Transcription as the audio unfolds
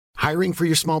Hiring for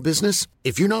your small business?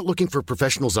 If you're not looking for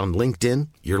professionals on LinkedIn,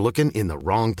 you're looking in the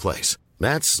wrong place.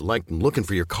 That's like looking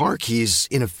for your car keys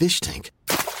in a fish tank.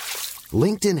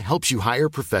 LinkedIn helps you hire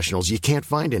professionals you can't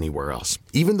find anywhere else,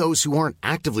 even those who aren't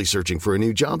actively searching for a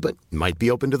new job but might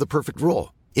be open to the perfect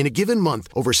role. In a given month,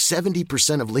 over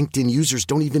 70% of LinkedIn users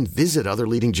don't even visit other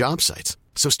leading job sites.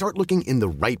 So start looking in the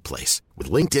right place.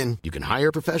 With LinkedIn, you can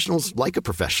hire professionals like a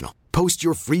professional. Post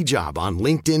your free job on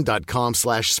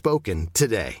linkedin.com/spoken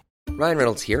today. Ryan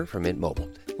Reynolds here from Mint Mobile.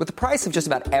 With the price of just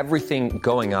about everything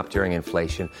going up during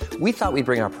inflation, we thought we'd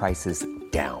bring our prices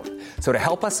down. So to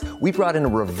help us, we brought in a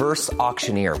reverse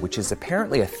auctioneer, which is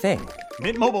apparently a thing.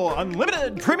 Mint Mobile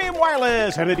Unlimited Premium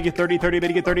Wireless. How to get 30, 30, bit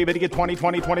to get 30, bit to get 20,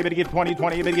 20, 20, bit to get 20,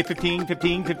 20, bit to get 15,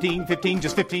 15, 15, 15,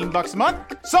 just $15 a month?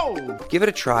 Sold! Give it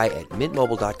a try at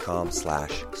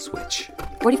mintmobile.com/switch.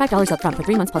 $45 up front for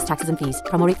 3 months plus taxes and fees.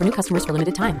 Promo rate for new customers for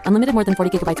limited time. Unlimited more than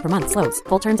 40 gigabytes per month. Slows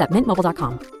full terms at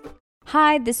mintmobile.com.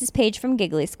 Hi, this is Paige from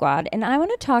Giggly Squad, and I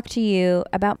want to talk to you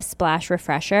about Splash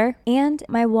Refresher and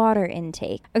my water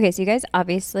intake. Okay, so you guys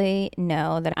obviously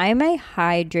know that I'm a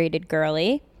hydrated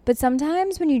girly, but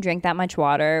sometimes when you drink that much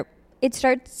water, it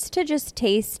starts to just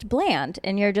taste bland,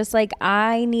 and you're just like,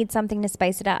 I need something to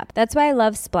spice it up. That's why I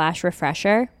love Splash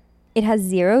Refresher. It has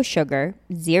 0 sugar,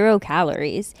 0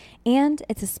 calories, and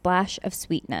it's a splash of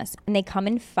sweetness. And they come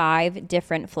in 5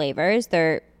 different flavors.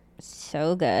 They're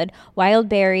so good. Wild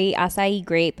berry, acai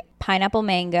grape, pineapple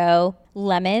mango,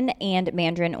 lemon, and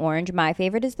mandarin orange. My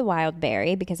favorite is the wild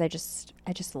berry because I just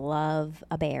love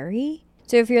a berry.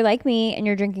 So if you're like me and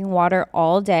you're drinking water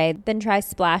all day, then try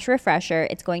Splash Refresher.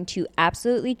 It's going to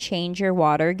absolutely change your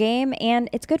water game, and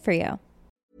it's good for you.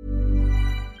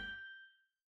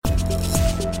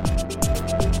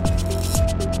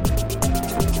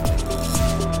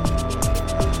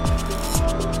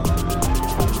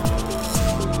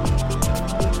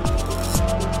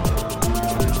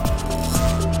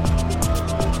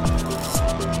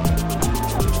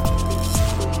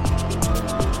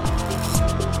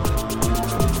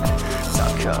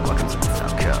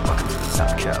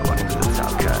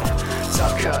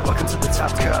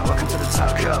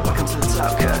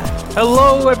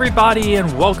 Hello, everybody,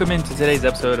 and welcome into today's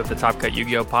episode of the Top Cut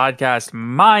Yu-Gi-Oh! Podcast.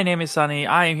 My name is Sunny.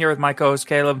 I am here with my co-host,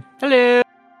 Caleb. Hello.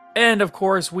 And, of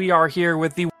course, we are here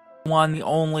with the one, the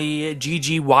only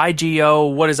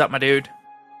GGYGO. What is up, my dude?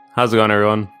 How's it going,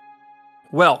 everyone?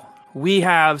 Well, we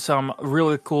have some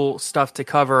really cool stuff to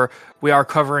cover. We are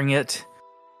covering it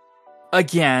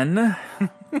again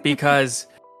because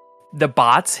the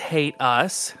bots hate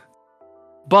us,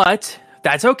 but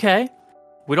that's okay.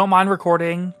 We don't mind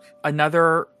recording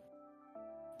another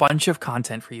bunch of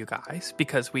content for you guys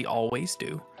because we always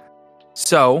do.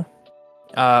 So,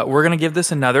 we're going to give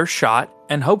this another shot,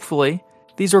 and hopefully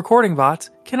these recording bots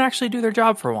can actually do their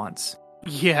job for once.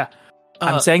 Yeah.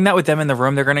 I'm saying that with them in the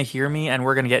room. They're going to hear me, and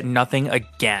we're going to get nothing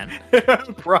again.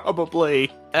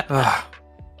 Probably.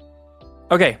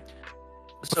 Okay.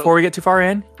 Before we get too far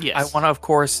in, yes. I want to, of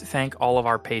course, thank all of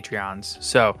our Patreons.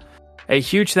 So, a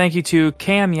huge thank you to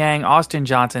Cam Yang, Austin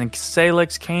Johnson,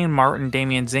 Salix, Kane Martin,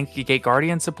 Damian Zink, Gate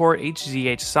Guardian Support,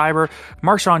 HZH Cyber,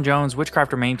 Marshawn Jones,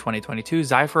 Witchcrafter Main 2022,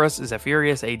 Zyphorus,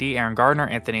 Zephyrus, AD, Aaron Gardner,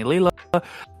 Anthony Lila,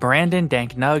 Brandon,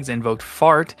 Dank Nugs, Invoked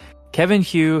Fart, Kevin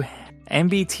Hugh,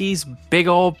 MBT's Big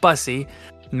Ol' Bussy,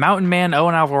 Mountain Man,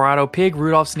 Owen Alvarado, Pig,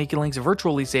 Rudolph, Sneaky Links,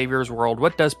 Virtually Saviors, World,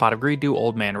 What Does Pot of Greed Do,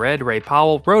 Old Man Red, Ray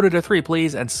Powell, Rode to 3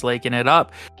 Please, and Slaking It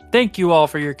Up. Thank you all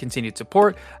for your continued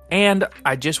support, and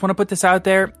I just want to put this out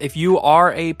there. If you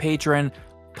are a patron,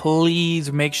 please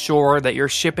make sure that your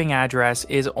shipping address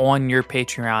is on your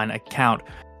Patreon account.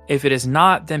 If it is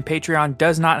not, then Patreon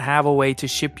does not have a way to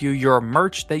ship you your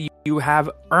merch that you have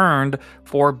earned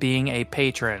for being a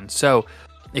patron. So,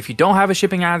 if you don't have a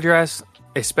shipping address,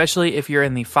 especially if you're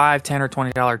in the $5, $10, or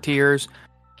 $20 tiers,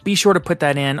 be sure to put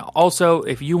that in. Also,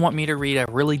 if you want me to read a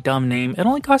really dumb name, it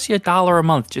only costs you $1 a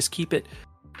month. Just keep it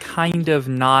kind of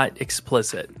not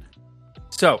explicit.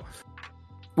 So,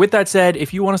 with that said,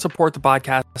 if you want to support the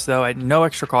podcast, though, at no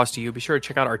extra cost to you, be sure to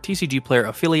check out our TCG Player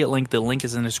affiliate link. The link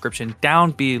is in the description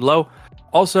down below.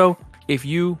 Also, if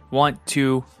you want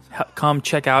to come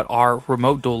check out our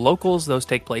remote duel locals, those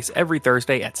take place every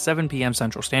Thursday at 7 p.m.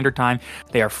 Central Standard Time.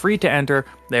 They are free to enter.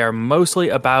 They are mostly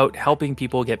about helping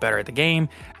people get better at the game.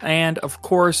 And of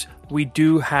course, we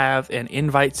do have an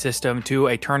invite system to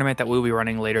a tournament that we'll be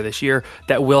running later this year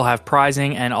that will have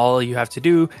prizing, and all you have to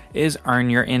do is earn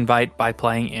your invite by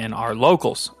playing in our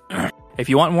locals. If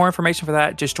you want more information for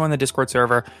that, just join the Discord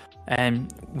server,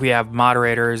 and we have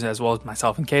moderators as well as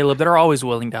myself and Caleb that are always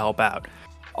willing to help out.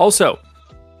 Also,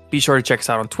 be sure to check us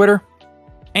out on Twitter.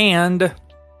 And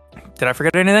did I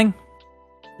forget anything?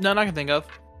 No, not I can think of.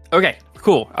 Okay,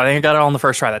 cool. I think I got it on the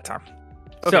first try that time.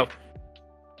 Okay. So,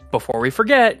 before we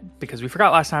forget, because we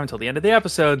forgot last time until the end of the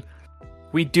episode,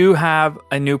 we do have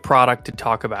a new product to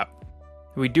talk about.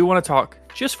 We do want to talk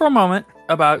just for a moment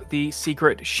about the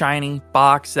secret shiny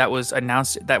box that was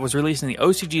announced, that was released in the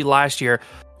OCG last year.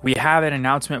 We have an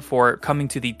announcement for it coming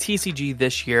to the TCG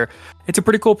this year. It's a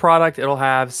pretty cool product. It'll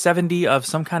have 70 of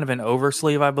some kind of an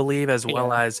oversleeve, I believe, as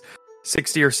well as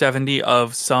 60 or 70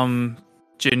 of some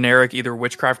generic either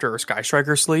Witchcrafter or Sky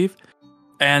Striker sleeve.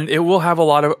 And it will have a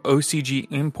lot of OCG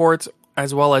imports,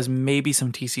 as well as maybe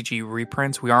some TCG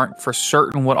reprints. We aren't for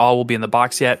certain what all will be in the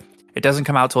box yet. It doesn't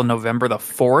come out till November the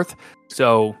 4th,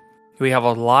 so we have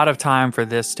a lot of time for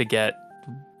this to get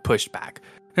pushed back.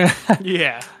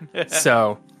 Yeah.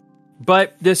 So,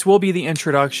 but this will be the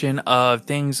introduction of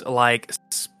things like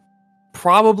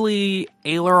probably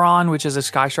Aileron, which is a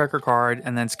Sky Striker card,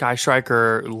 and then Sky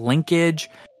Striker Linkage,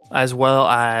 as well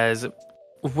as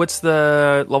what's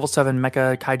the level 7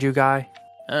 Mecha Kaiju guy?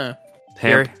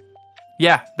 Harry?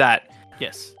 Yeah, that.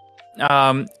 Yes.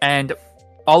 And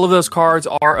all of those cards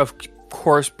are, of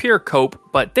course, pure cope,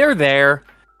 but they're there.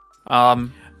 I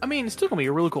mean, it's still going to be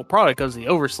a really cool product because the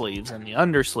oversleeves and the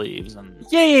undersleeves. And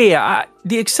Yeah.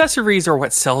 The accessories are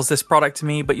what sells this product to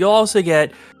me, but you'll also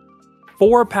get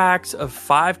 4 packs of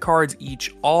 5 cards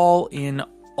each, all in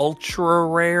ultra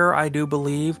rare, I do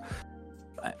believe.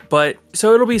 But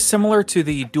so it'll be similar to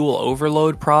the Dual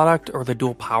Overload product or the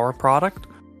Dual Power product.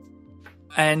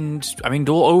 And I mean,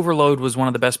 Dual Overload was one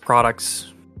of the best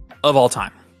products of all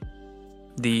time.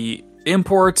 The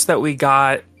imports that we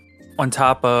got on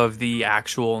top of the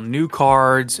actual new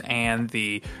cards and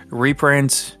the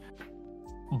reprints,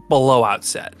 blowout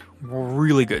set.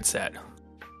 Really good set.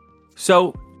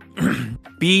 So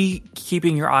be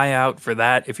keeping your eye out for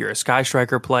that if you're a Sky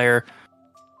Striker player.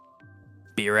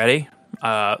 Be ready.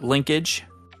 Linkage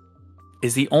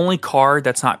is the only card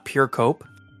that's not pure cope.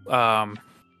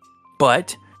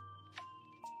 But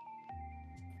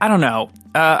I don't know.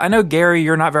 I know, Gary,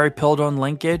 you're not very pilled on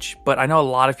Linkage, but I know a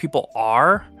lot of people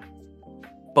are.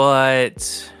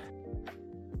 But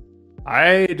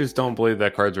I just don't believe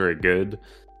that card's very good.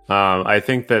 I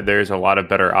think that there's a lot of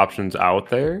better options out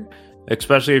there,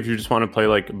 especially if you just want to play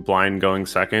like blind going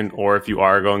second, or if you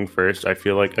are going first. I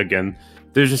feel like, again,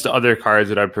 there's just other cards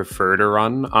that I prefer to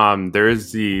run. There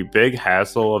is the big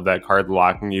hassle of that card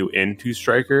locking you into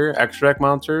Striker extra deck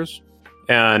monsters.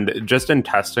 And just in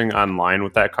testing online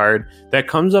with that card, that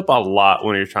comes up a lot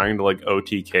when you're trying to like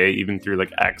OTK, even through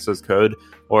like access code,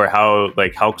 or how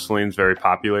like Helxaline's very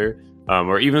popular,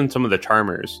 or even some of the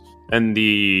Charmers. And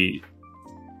the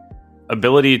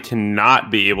ability to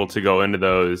not be able to go into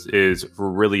those is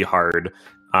really hard.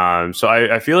 So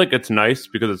I feel like it's nice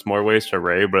because it's more ways to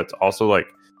array, but it's also like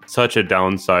such a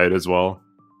downside as well.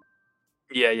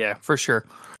 Yeah, for sure.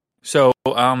 So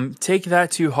take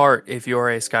that to heart if you're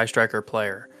a Sky Striker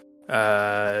player,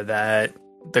 that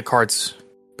the cards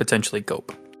potentially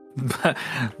cope.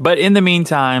 But in the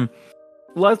meantime,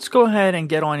 let's go ahead and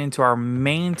get on into our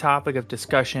main topic of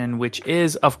discussion, which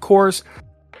is, of course,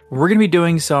 we're going to be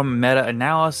doing some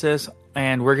meta-analysis,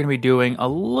 and we're going to be doing a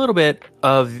little bit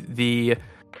of the...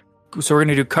 So we're going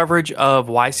to do coverage of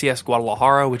YCS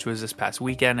Guadalajara, which was this past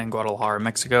weekend in Guadalajara,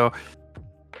 Mexico,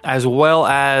 as well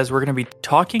as we're going to be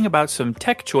talking about some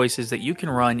tech choices that you can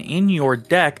run in your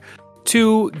deck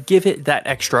to give it that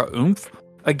extra oomph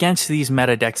against these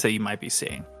meta decks that you might be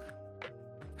seeing.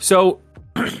 So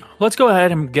let's go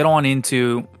ahead and get on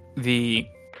into the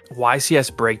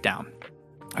YCS breakdown.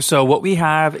 So what we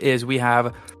have is we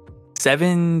have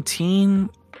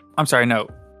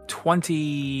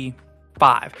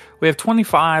 25. We have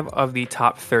 25 of the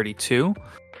top 32.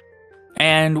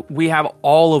 And we have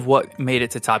all of what made it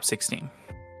to top 16.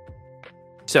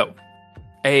 So,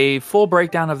 a full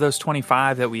breakdown of those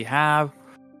 25 that we have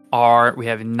are, we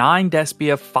have 9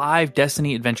 Despia, 5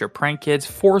 Destiny Adventure Prank Kids,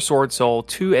 4 Sword Soul,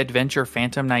 2 Adventure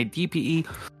Phantom Knight DPE,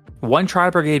 1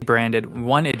 Tri-Brigade Branded,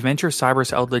 1 Adventure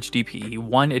Cybers Eldritch DPE,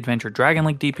 1 Adventure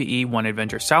Dragonlink DPE, 1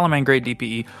 Adventure Salamangreat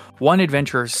DPE, 1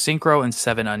 Adventure Synchro, and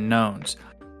 7 Unknowns.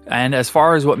 And as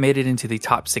far as what made it into the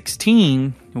top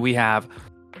 16, we have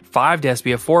 5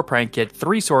 Despia, 4 Prank Kid,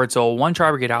 3 Sword Soul, 1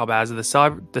 Tri-Brigade Albaz,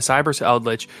 the Cybers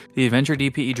Eldritch, the Adventure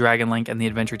DPE Dragonlink, and the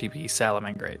Adventure DPE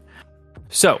Salamangreat.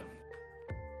 So,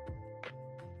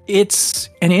 it's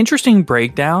an interesting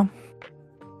breakdown.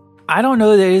 I don't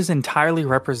know that it is entirely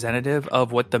representative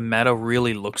of what the meta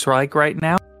really looks like right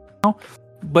now,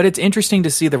 but it's interesting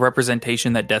to see the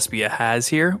representation that Despia has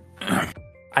here.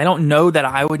 I don't know that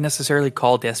I would necessarily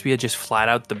call Despia just flat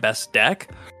out the best deck,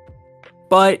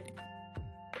 but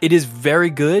it is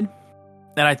very good,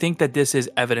 and I think that this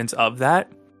is evidence of that.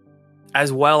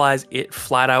 as well as it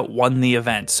flat out won the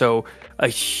event. So a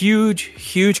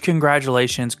huge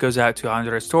congratulations goes out to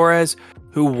Andres Torres,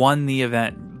 who won the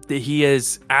event. He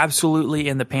is absolutely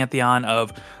in the pantheon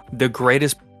of the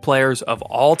greatest players of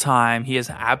all time. He is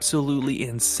absolutely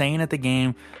insane at the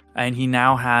game, and he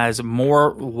now has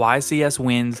more YCS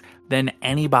wins than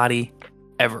anybody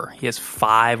ever. He has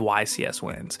 5 YCS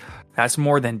wins. That's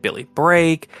more than Billy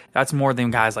Brake. That's more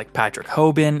than guys like Patrick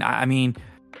Hoban. I mean,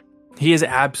 he is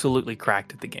absolutely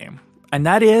cracked at the game. And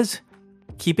that is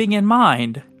keeping in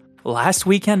mind, last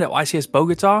weekend at YCS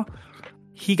Bogota,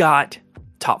 he got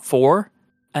top 4.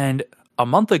 And a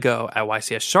month ago at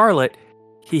YCS Charlotte,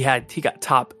 he got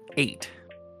top 8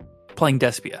 playing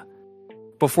Despia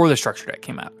before the structure deck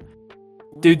came out.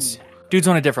 Dude's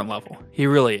on a different level. He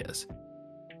really is.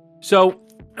 So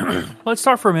let's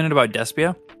talk for a minute about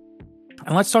Despia.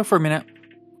 And let's talk for a minute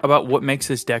about what makes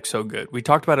this deck so good. We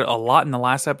talked about it a lot in the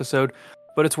last episode,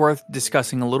 but it's worth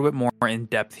discussing a little bit more in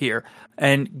depth here.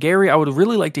 And Gary, I would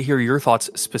really like to hear your thoughts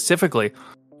specifically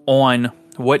on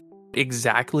what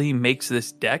exactly makes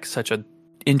this deck such an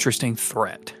interesting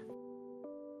threat.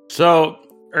 So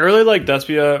I really like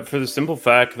Despia for the simple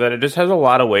fact that it just has a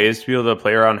lot of ways to be able to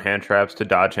play around hand traps, to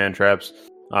dodge hand traps.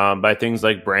 By things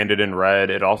like Branded and Red.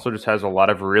 It also just has a lot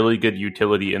of really good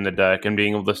utility in the deck, and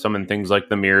being able to summon things like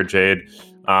the Mirror Jade,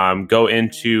 go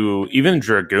into even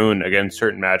Dragoon against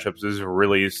certain matchups is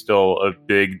really still a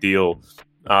big deal.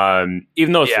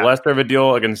 Even though it's less of a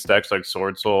deal against decks like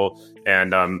Sword Soul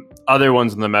and other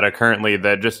ones in the meta currently,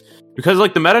 that just because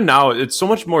like the meta now, it's so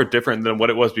much more different than what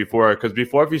it was before. Because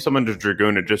before, if you summoned a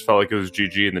Dragoon, it just felt like it was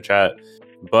GG in the chat.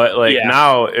 But like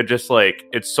now, it just like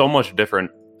it's so much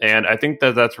different. And I think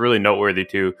that that's really noteworthy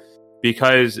too,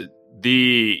 because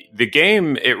the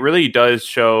game, it really does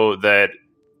show that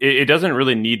it doesn't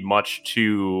really need much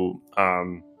to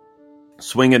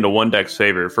swing into one deck's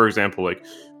favor. For example, like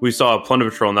we saw Plunder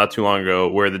Patrol not too long ago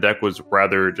where the deck was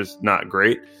rather just not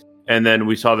great. And then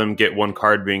we saw them get one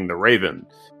card being the Raven.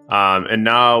 And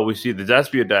now we see the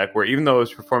Despia deck where even though it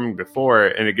was performing before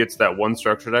and it gets that one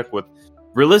structure deck with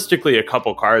realistically a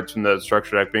couple cards from the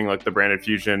structure deck being like the Branded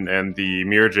Fusion and the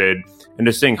Mirror Jade, and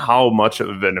just seeing how much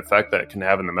of an effect that can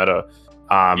have in the meta.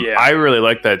 I really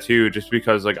like that too, just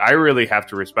because like I really have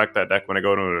to respect that deck when I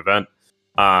go to an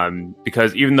event.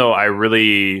 Because even though I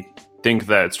really think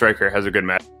that Striker has a good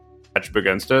matchup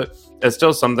against it, it's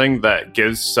still something that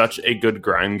gives such a good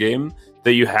grind game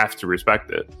that you have to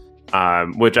respect it.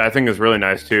 Which I think is really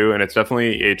nice too, and it's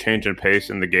definitely a change in pace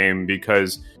in the game,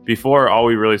 because before all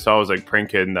we really saw was like Prank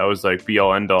Kid, and that was like be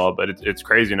all end all, but it's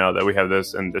crazy now that we have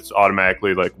this, and it's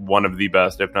automatically like one of the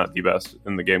best, if not the best,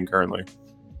 in the game currently.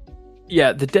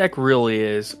 Yeah, the deck really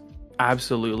is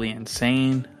absolutely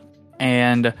insane,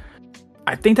 and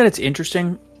I think that it's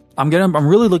interesting. I'm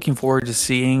really looking forward to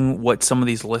seeing what some of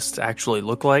these lists actually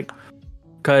look like,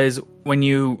 because when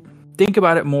you think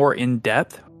about it more in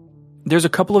depth, there's a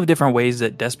couple of different ways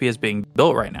that Despia is being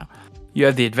built right now. You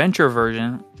have the adventure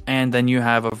version, and then you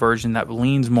have a version that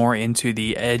leans more into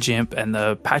the Edge Imp and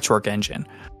the Patchwork engine.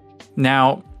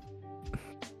 Now,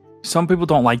 some people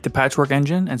don't like the Patchwork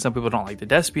engine, and some people don't like the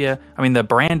Despia. I mean, the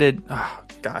Branded,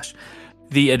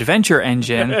 the adventure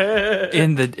engine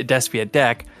in the Despia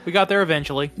deck. We got there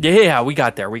eventually. Yeah, we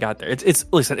got there.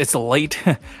 Listen, it's late.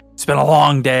 It's been a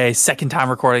long day. Second time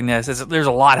recording this. There's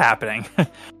a lot happening.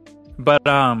 But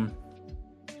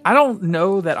I don't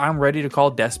know that I'm ready to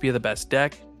call Despia the best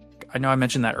deck. I know I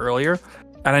mentioned that earlier,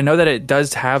 and I know that it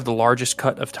does have the largest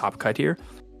cut of top cut here,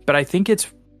 but I think it's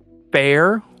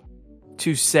fair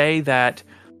to say that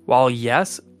while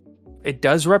yes, it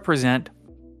does represent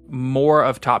more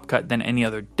of top cut than any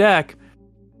other deck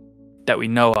that we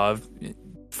know of.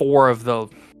 4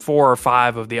 or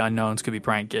 5 of the unknowns could be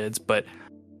Prank Kids, but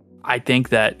I think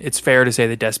that it's fair to say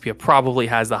that Despia probably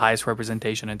has the highest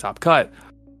representation in top cut.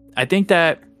 I think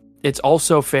that it's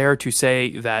also fair to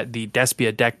say that the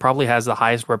Despia deck probably has the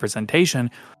highest representation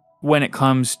when it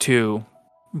comes to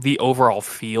the overall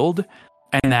field,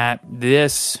 and that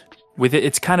this, with it,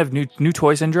 it's kind of new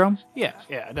toy syndrome. Yeah,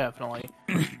 definitely.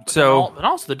 So, and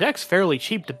also the deck's fairly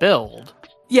cheap to build.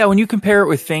 Yeah, when you compare it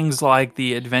with things like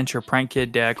the Adventure Prank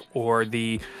Kid deck or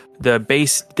the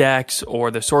base decks or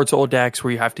the Sword Soul decks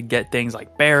where you have to get things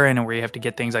like Baron and where you have to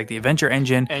get things like the Adventure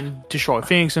Engine. And Destroy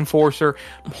Phoenix Enforcer,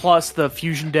 plus the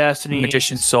Fusion Destiny.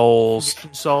 Magician Souls.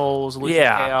 Illusion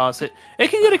Chaos. It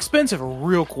can get expensive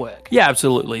real quick. Yeah,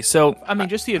 absolutely. So, I mean,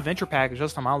 just the Adventure package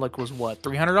last time I looked was what,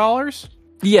 $300?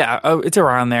 Yeah, it's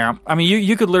around there. I mean,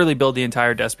 you could literally build the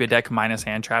entire Despia deck minus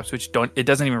hand traps, which it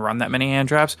doesn't even run that many hand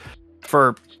traps,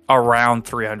 for around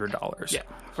 $300. Yeah,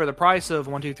 for the price of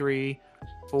 1, 2, 3,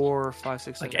 4, 5,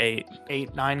 6, like 7,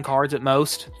 8, 9 cards at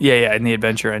most. Yeah, in the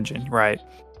adventure engine, right?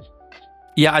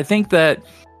 Yeah, I think that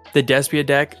the Despia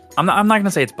deck. I'm not going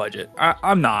to say it's budget.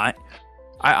 I'm not.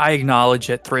 I acknowledge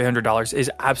that $300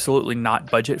 is absolutely not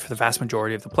budget for the vast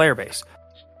majority of the player base.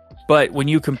 But when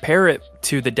you compare it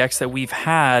to the decks that we've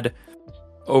had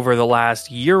over the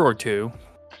last year or two,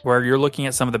 where you're looking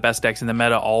at some of the best decks in the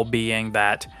meta, all being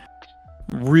that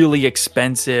really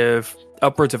expensive,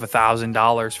 upwards of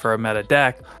 $1,000 for a meta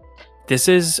deck, this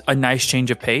is a nice change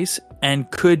of pace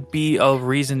and could be a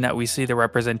reason that we see the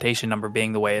representation number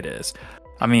being the way it is.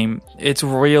 I mean, it's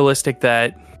realistic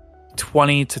that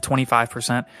 20 to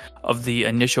 25% of the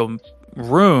initial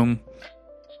room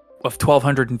of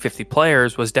 1,250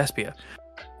 players was Despia.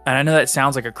 And I know that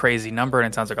sounds like a crazy number and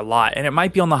it sounds like a lot, and it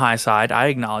might be on the high side, I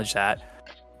acknowledge that,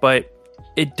 but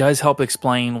it does help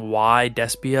explain why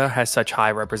Despia has such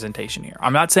high representation here.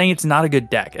 I'm not saying it's not a good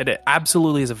deck. It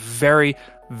absolutely is a very,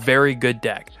 very good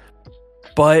deck.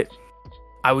 But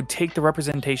I would take the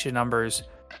representation numbers,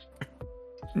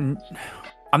 I'm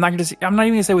not even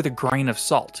going to say with a grain of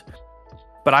salt.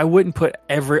 But I wouldn't put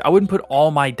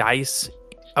all my eggs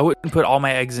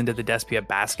into the Despia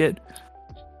basket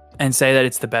and say that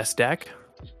it's the best deck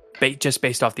just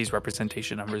based off these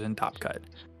representation numbers in Top Cut.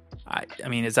 I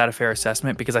mean, is that a fair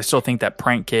assessment? Because I still think that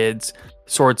Prank Kids,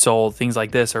 Sword Soul, things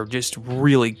like this are just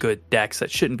really good decks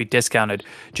that shouldn't be discounted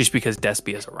just because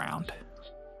Despia is around.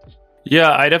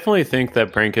 Yeah, I definitely think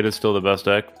that Prank Kid is still the best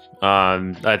deck.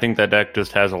 I think that deck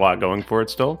just has a lot going for it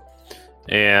still.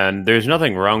 And there's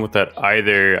nothing wrong with that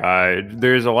either.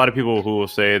 There's a lot of people who will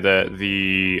say that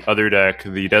the other deck,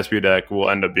 the Despia deck, will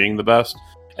end up being the best.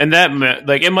 And that,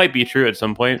 it might be true at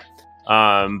some point.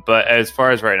 But as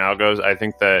far as right now goes, I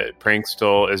think that Prank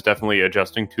still is definitely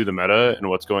adjusting to the meta and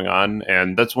what's going on.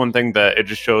 And that's one thing that it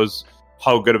just shows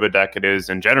how good of a deck it is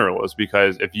in general, is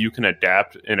because if you can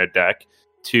adapt in a deck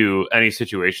to any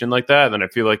situation like that, then I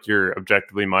feel like you're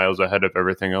objectively miles ahead of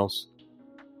everything else.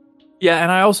 Yeah,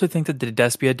 and I also think that the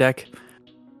Despia deck,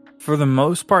 for the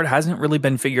most part, hasn't really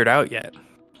been figured out yet.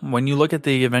 When you look at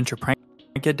the Adventure Prank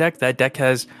Kid deck, that deck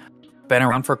has been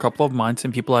around for a couple of months,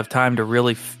 and people have had time to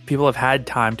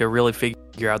really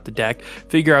figure out the deck,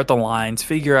 figure out the lines,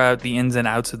 figure out the ins and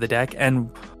outs of the deck, and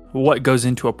what goes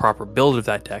into a proper build of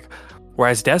that deck.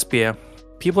 Whereas Despia,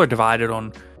 people are divided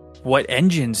on what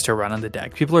engines to run on the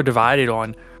deck. People are divided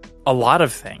on a lot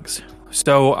of things.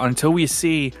 So until we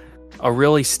see a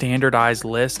really standardized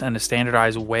list and a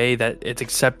standardized way that it's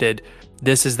accepted,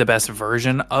 this is the best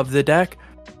version of the deck,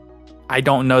 I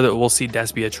don't know that we'll see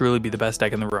Despia truly be the best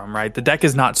deck in the room, right? The deck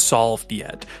is not solved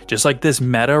yet. Just like this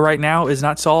meta right now is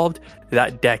not solved,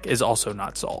 that deck is also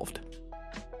not solved.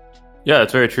 Yeah,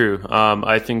 that's very true.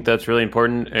 I think that's really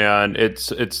important, and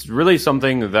it's really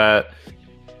something that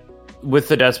with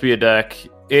the Despia deck,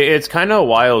 it's kind of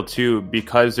wild too,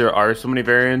 because there are so many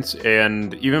variants,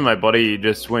 and even my buddy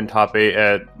just went top 8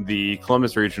 at the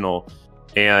Columbus Regional,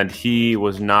 and he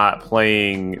was not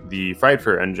playing the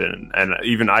Frightfur engine, and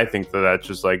even I think that that's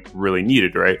just really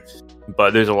needed, right?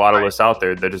 But there's a lot of lists out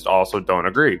there that just also don't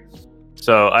agree.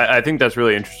 So I think that's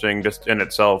really interesting just in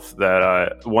itself,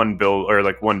 that one build or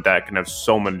one deck can have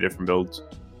so many different builds.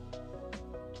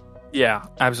 Yeah,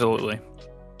 absolutely.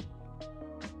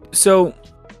 So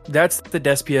that's the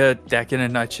Despia deck in a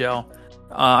nutshell.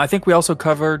 I think we also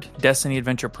covered Destiny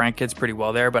Adventure Prank Kids pretty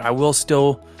well there, but I will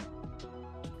still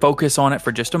focus on it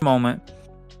for just a moment.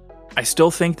 I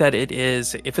still think that it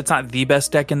is, if it's not the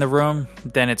best deck in the room,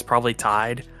 then it's probably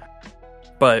tied.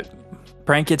 But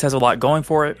Prank Kids has a lot going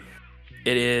for it.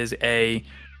 It is a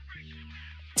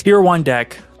tier 1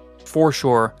 deck for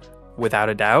sure, without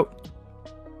a doubt.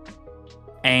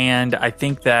 And I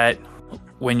think that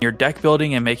when you're deck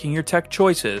building and making your tech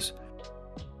choices,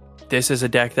 this is a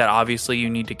deck that obviously you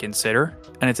need to consider,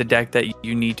 and it's a deck that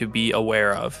you need to be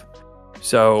aware of.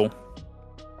 So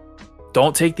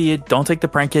don't take the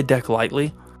Prank Kid deck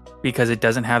lightly, because it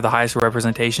doesn't have the highest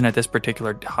representation at this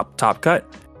particular top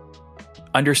cut.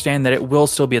 Understand that it will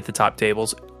still be at the top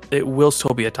tables, it will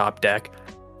still be a top deck,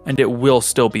 and it will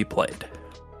still be played.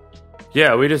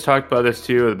 Yeah, we just talked about this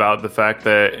too, about the fact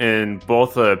that in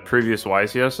both the previous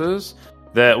YCSs,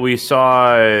 that we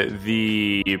saw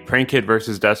the Prank Kid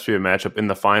versus Despia matchup in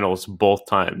the finals both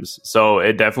times. So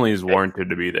it definitely is warranted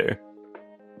to be there.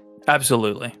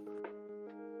 Absolutely.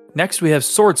 Next, we have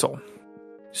Sword Soul.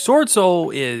 Sword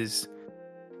Soul is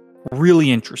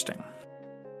really interesting.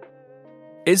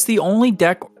 It's the only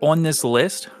deck on this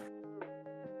list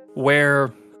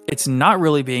where it's not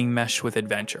really being meshed with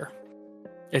Adventure.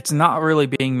 It's not really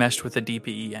being meshed with the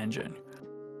DPE engine.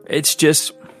 It's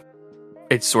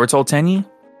Sword Soul Tenyi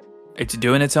It's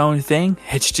doing its own thing.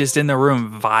 It's just in the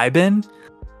room vibing.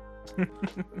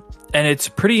 And it's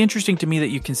pretty interesting to me that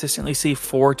you consistently see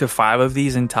 4 to 5 of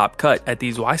these in top cut at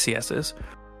these YCSs.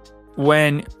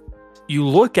 When you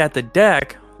look at the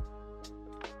deck,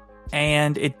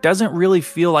 and it doesn't really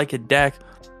feel like a deck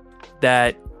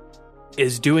that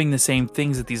is doing the same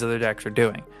things that these other decks are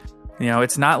doing. You know,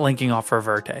 it's not linking off for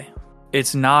Verte.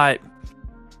 It's not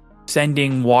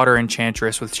sending Water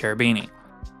Enchantress with Cherubini.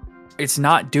 It's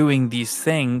not doing these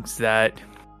things that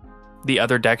the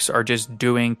other decks are just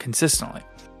doing consistently.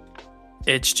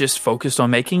 It's just focused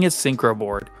on making its synchro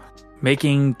board,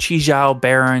 making Chi-Jiao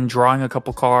Baron, drawing a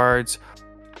couple cards,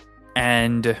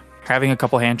 and having a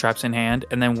couple hand traps in hand,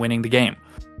 and then winning the game.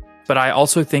 But I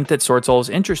also think that Sword Soul is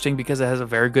interesting because it has a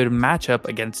very good matchup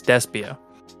against Despia.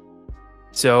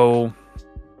 So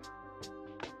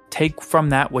take from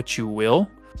that what you will.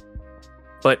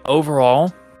 But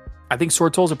overall, I think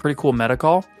Sword Soul is a pretty cool meta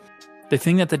call. The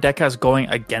thing that the deck has going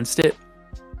against it,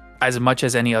 as much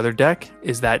as any other deck,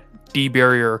 is that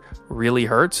D-Barrier really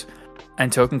hurts,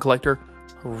 and Token Collector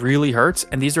really hurts,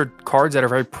 and these are cards that are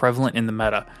very prevalent in the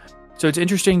meta. So it's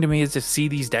interesting to me is to see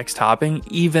these decks topping,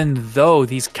 even though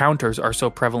these counters are so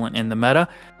prevalent in the meta,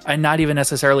 and not even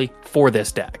necessarily for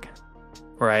this deck,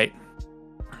 right?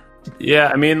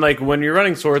 Yeah, I mean, like, when you're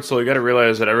running Sword Soul, you gotta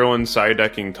realize that everyone's side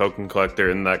decking Token Collector,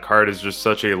 and that card is just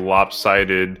such a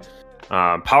lopsided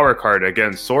power card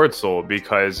against Sword Soul,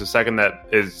 because the second that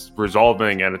is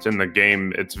resolving and it's in the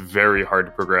game, it's very hard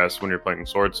to progress when you're playing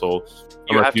Sword Soul.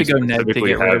 You have to go neg to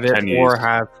get rid of it, or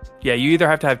have... Yeah, you either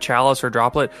have to have Chalice or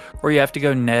Droplet, or you have to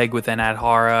go neg with an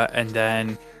Adhara and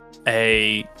then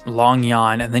a Long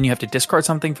Yan, and then you have to discard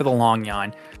something for the Long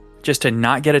Yan just to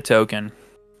not get a token,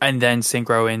 and then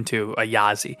synchro into a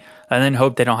Yazi, and then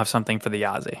hope they don't have something for the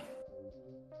Yazi.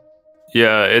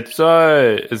 Yeah, it's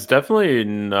definitely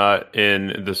not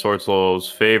in the Sword Soul's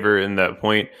favor in that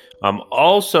point.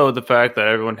 Also, the fact that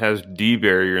everyone has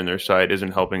D-Barrier in their side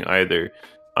isn't helping either.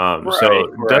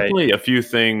 So definitely a few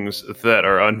things that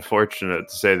are unfortunate,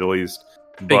 to say the least.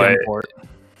 Big but import.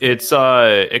 It's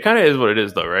it kind of is what it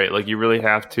is, though, right? Like, you really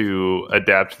have to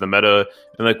adapt to the meta,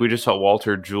 and like we just saw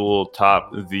Walter Jewell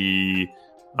top the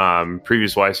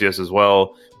previous YCS as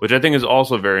well, which I think is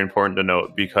also very important to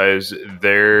note, because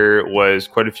there was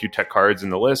quite a few tech cards in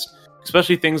the list,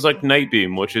 especially things like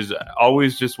Nightbeam, which is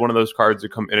always just one of those cards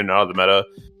that come in and out of the meta.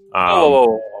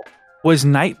 Was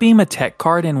Nightbeam a tech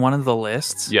card in one of the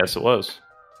lists? Yes, it was.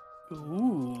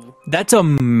 Ooh. That's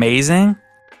amazing,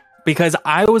 because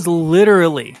I was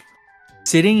literally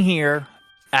sitting here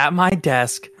at my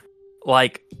desk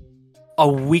like a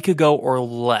week ago or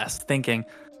less thinking,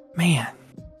 man,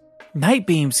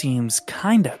 Nightbeam seems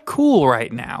kind of cool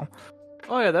right now.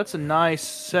 Oh yeah, that's a nice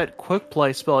set quick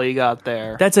play spell you got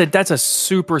there. That's a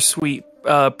super sweet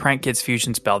Prank Kids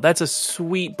Fusion spell. That's a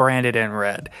sweet branded in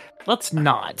red. Let's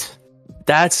not.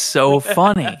 That's so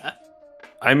funny.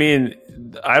 I mean,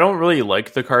 I don't really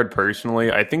like the card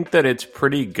personally. I think that it's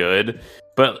pretty good,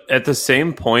 but at the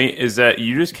same point is that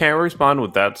you just can't respond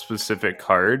with that specific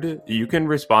card. You can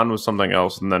respond with something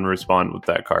else and then respond with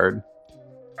that card.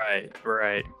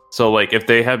 Right. So, like, if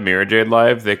they have Mirror Jade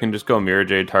live, they can just go Mirror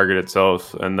Jade target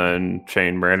itself and then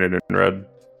chain branded in red.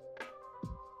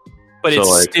 But so, it's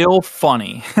like, still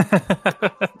funny.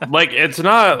 like, it's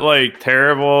not, like,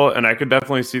 terrible, and I could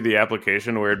definitely see the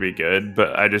application where it'd be good,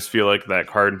 but I just feel like that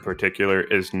card in particular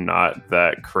is not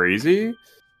that crazy.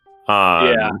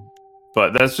 Yeah.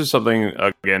 But that's just something,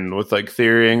 again, with, like,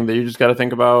 theorying that you just got to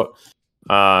think about.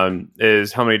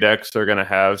 Is how many decks are going to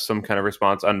have some kind of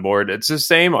response on board. It's the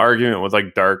same argument with,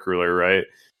 like, Dark Ruler, right?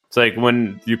 It's like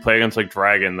when you play against, like,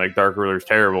 Dragon, like, Dark Ruler is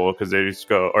terrible because they just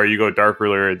go, or you go Dark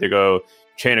Ruler, they go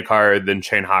chain a card, then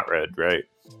chain Hot Red, right?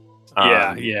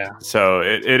 Yeah. So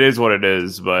it is what it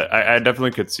is, but I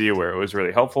definitely could see where it was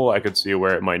really helpful. I could see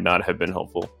where it might not have been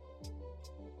helpful.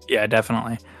 Yeah,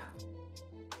 definitely.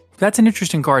 That's an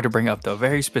interesting card to bring up, though,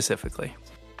 very specifically.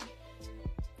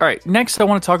 All right, next I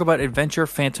want to talk about Adventure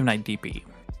Phantom Knight DP.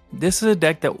 This is a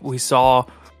deck that we saw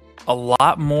a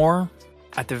lot more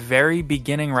at the very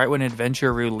beginning, right when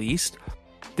Adventure released.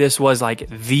 This was like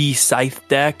the Scythe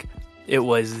deck. It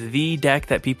was the deck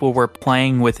that people were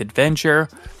playing with Adventure.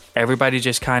 Everybody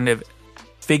just kind of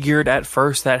figured at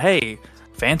first that, hey,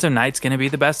 Phantom Knight's going to be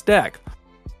the best deck.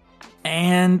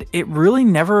 And it really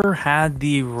never had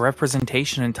the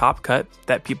representation in Top Cut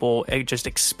that people just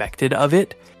expected of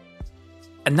it.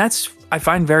 And that's, I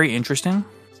find, very interesting.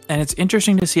 And it's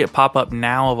interesting to see it pop up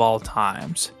now of all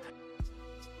times.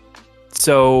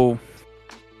 So,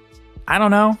 I don't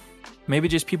know. Maybe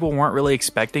just people weren't really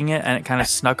expecting it and it kind of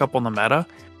snuck up on the meta.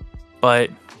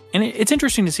 But it's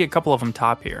interesting to see a couple of them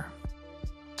top here.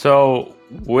 So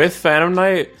with Phantom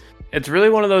Knight, it's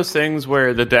really one of those things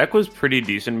where the deck was pretty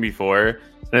decent before,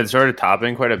 and it started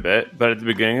topping quite a bit. But at the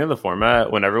beginning of the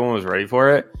format, when everyone was ready for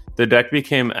it, the deck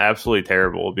became absolutely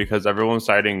terrible because everyone was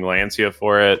citing Lancia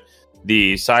for it.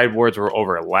 The sideboards were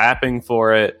overlapping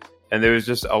for it, and there was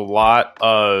just a lot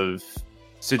of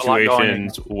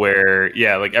situations where,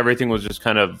 like everything was just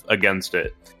kind of against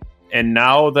it. And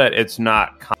now that it's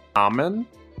not common,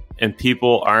 and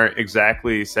people aren't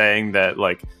exactly saying that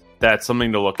like that's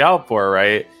something to look out for,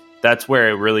 right? That's where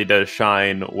it really does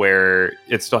shine, where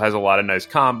it still has a lot of nice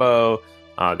combo.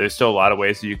 There's still a lot of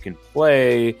ways that you can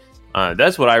play.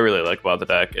 That's what I really like about the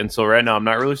deck. And so right now, I'm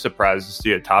not really surprised to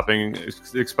see it topping,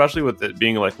 especially with it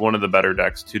being like one of the better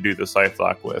decks to do the Scythe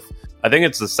Lock with. I think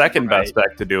it's the second best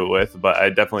deck to do it with, but I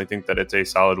definitely think that it's a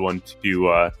solid one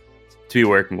to be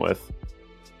working with.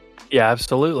 Yeah,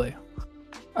 absolutely.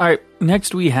 All right,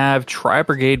 next we have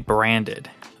Tri-Brigade Branded.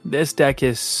 This deck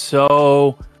is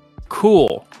so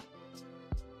cool.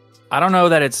 I don't know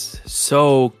that it's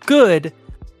so good,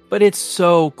 but it's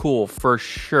so cool for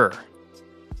sure.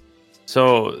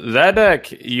 So that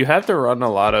deck, you have to run a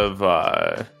lot of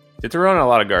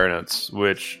Garnets,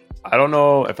 which I don't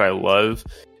know if I love.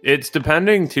 It's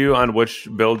depending too on which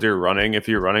build you're running. If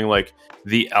you're running like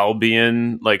the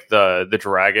Albion, like the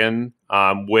dragon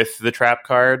with the trap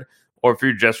card, or if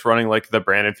you're just running like the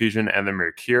Branded Fusion and the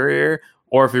Mercurier,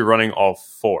 or if you're running all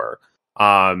four.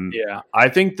 I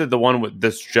think that the one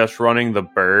that's just running the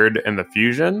bird and the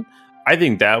fusion, I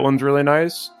think that one's really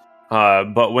nice.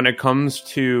 But when it comes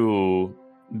to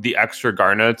the extra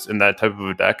garnets in that type of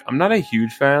a deck, I'm not a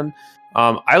huge fan.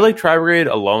 I like Tri-Brigade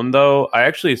alone, though. I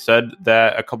actually said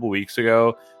that a couple weeks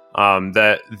ago,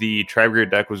 that the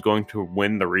Tri-Brigade deck was going to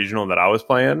win the regional that I was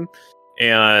playing,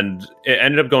 and it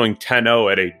ended up going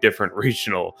 10-0 at a different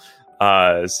regional.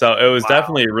 So it was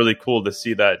definitely really cool to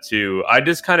see that too. I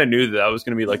just kind of knew that was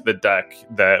going to be like the deck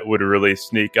that would really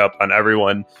sneak up on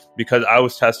everyone, because I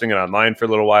was testing it online for a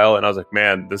little while and I was like,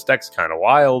 man, this deck's kind of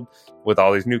wild with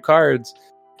all these new cards.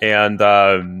 And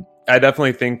I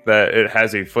definitely think that it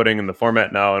has a footing in the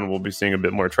format now, and we'll be seeing a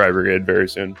bit more Tri-Brigade very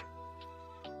soon.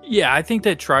 Yeah, I think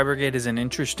that Tri-Brigade is an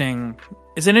interesting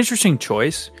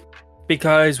choice,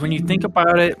 because when you think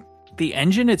about it, the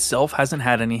engine itself hasn't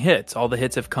had any hits. All the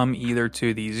hits have come either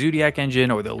to the Zodiac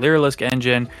engine or the Lyrilusc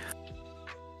engine.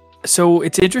 So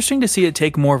it's interesting to see it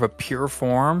take more of a pure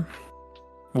form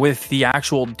with the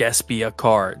actual Despia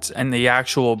cards and the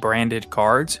actual branded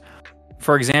cards.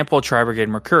 For example, Tri-Brigade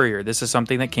Mercurier. This is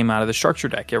something that came out of the structure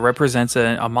deck. It represents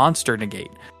a monster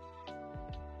negate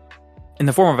in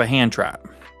the form of a hand trap.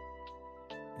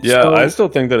 Yeah, so, I still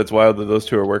think that it's wild that those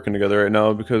two are working together right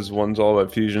now, because one's all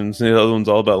about fusions and the other one's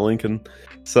all about Lincoln.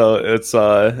 So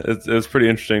it's pretty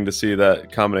interesting to see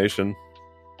that combination.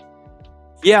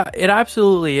 Yeah, it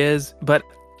absolutely is. But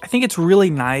I think it's really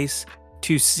nice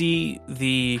to see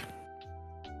the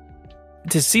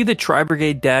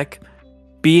Tri-Brigade deck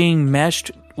being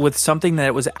meshed with something that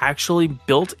it was actually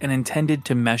built and intended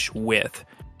to mesh with.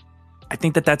 I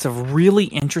think that that's a really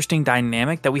interesting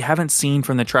dynamic that we haven't seen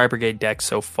from the Tri-Brigade deck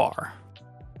so far.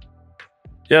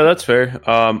 Yeah, that's fair.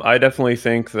 I definitely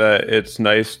think that it's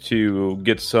nice to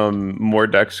get some more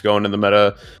decks going in the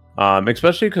meta,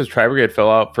 especially because Tri-Brigade fell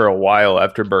out for a while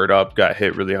after Bird Up got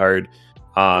hit really hard.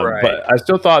 But I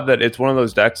still thought that it's one of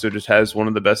those decks that just has one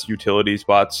of the best utility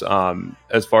spots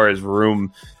as far as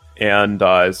room, and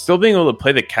still being able to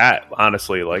play the cat,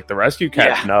 honestly. Like, the Rescue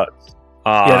Cat's nuts.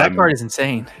 That card is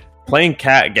insane. Playing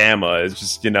Cat Gamma is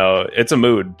just, it's a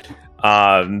mood.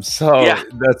 That's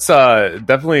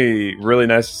definitely really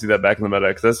nice to see that back in the meta,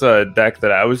 because that's a deck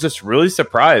that I was just really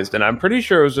surprised, and I'm pretty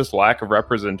sure it was just lack of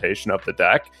representation of the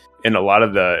deck in a lot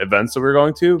of the events that we're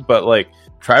going to, but like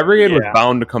Tri-Brigade was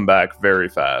bound to come back very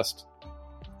fast.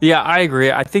 Yeah, I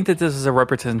agree. I think that this is a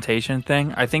representation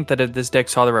thing. I think that if this deck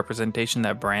saw the representation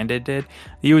that Branded did,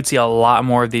 you would see a lot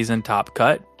more of these in Top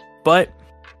Cut, but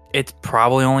it's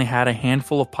probably only had a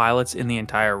handful of pilots in the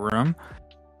entire room.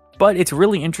 But it's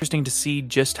really interesting to see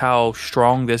just how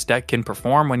strong this deck can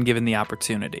perform when given the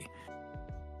opportunity.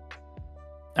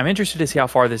 I'm interested to see how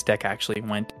far this deck actually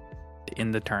went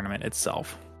in the tournament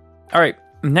itself. All right,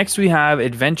 next we have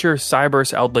Adventure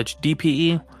Cyberse Eldritch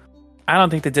DPE. I don't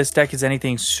think that this deck is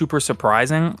anything super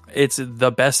surprising. It's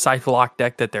the best Scythe Lock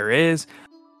deck that there is.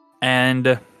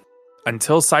 And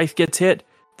until Scythe gets hit,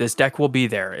 this deck will be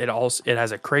there. It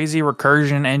has a crazy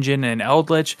recursion engine in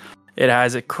Eldritch. It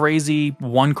has a crazy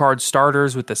one-card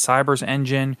starters with the Cyberse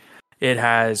engine. It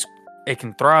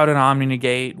can throw out an Omni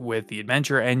Negate with the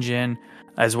Adventure engine,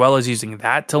 as well as using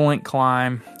that to link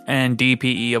climb. And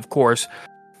DPE, of course,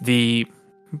 the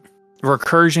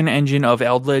recursion engine of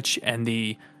Eldritch and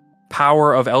the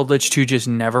power of Eldritch to just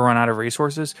never run out of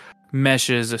resources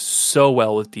meshes so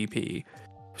well with DPE.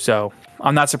 So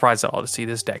I'm not surprised at all to see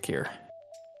this deck here.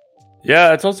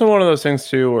 Yeah, it's also one of those things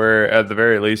too where at the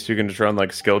very least you can just run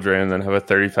like skill drain and then have a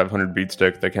 3500 beat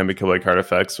stick that can be killed by card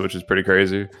effects, which is pretty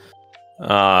crazy.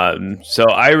 So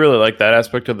I really like that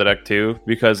aspect of the deck too,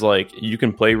 because like you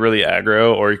can play really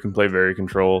aggro or you can play very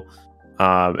control.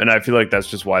 And I feel like that's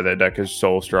just why that deck is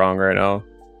so strong right now.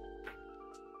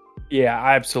 Yeah,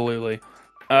 absolutely.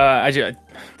 The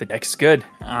deck's good.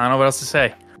 I don't know what else to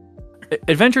say.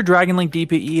 Adventure Dragon Link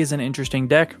DPE is an interesting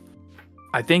deck.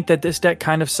 I think that this deck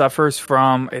kind of suffers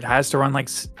from it has to run like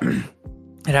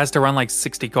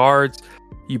 60 cards.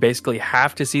 You basically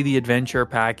have to see the adventure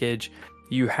package.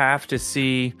 You have to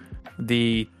see have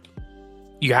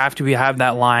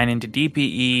that line into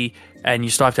DPE, and you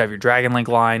still have to have your Dragon Link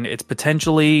line. It's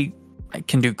potentially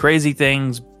can do crazy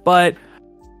things, but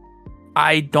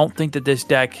I don't think that this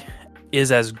deck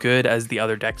is as good as the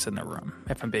other decks in the room,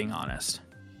 if I'm being honest.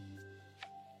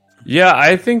 Yeah,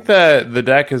 I think that the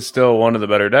deck is still one of the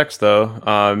better decks,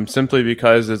 though, simply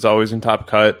because it's always in top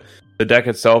cut. The deck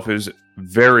itself is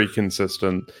very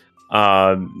consistent.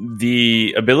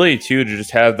 The ability to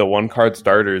just have the one card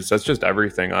starters, that's just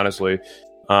everything, honestly.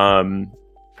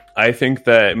 I think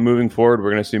that moving forward,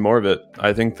 we're going to see more of it.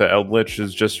 I think the Eldritch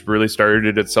has just really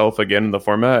started itself again in the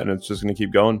format, and it's just going to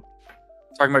keep going.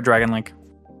 Talking about Dragon Link.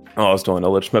 Oh, I was still in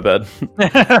Eldritch, my bad.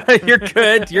 You're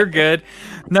good. You're good.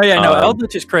 No,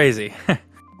 Eldritch is crazy.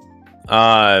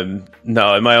 No,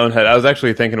 in my own head, I was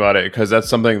actually thinking about it because that's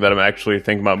something that I'm actually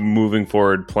thinking about moving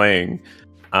forward playing.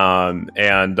 And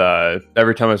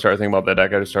every time I start thinking about that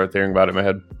deck, I just start thinking about it in my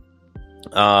head.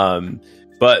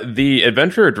 But the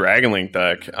Adventurer Dragon Link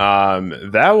deck,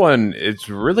 that one, it's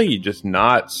really just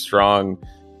not strong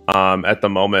at the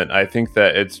moment. I think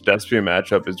that its Despia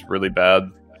matchup is really bad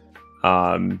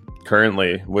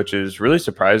currently, which is really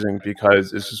surprising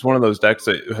because it's just one of those decks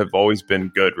that have always been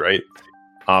good, right?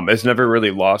 It's never really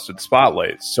lost its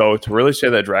spotlight. So to really say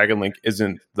that Dragon Link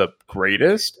isn't the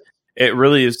greatest, it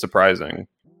really is surprising.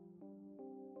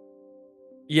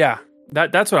 Yeah,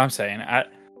 that's what I'm saying.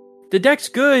 The deck's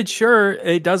good, sure,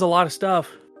 it does a lot of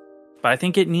stuff, but I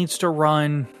think it needs to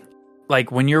run,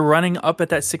 like when you're running up at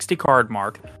that 60 card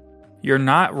mark, you're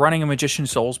not running a Magician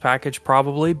Souls package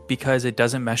probably because it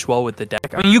doesn't mesh well with the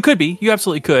deck. I mean, you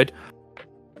absolutely could,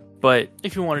 but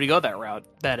if you wanted to go that route,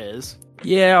 that is.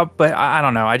 Yeah, but I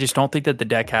don't know. I just don't think that the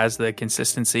deck has the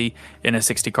consistency in a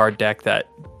 60 card deck that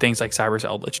things like Cyber's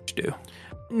Eldritch do.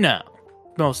 No,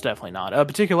 most definitely not.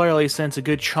 Particularly since a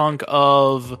good chunk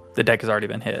of the deck has already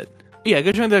been hit. Yeah, a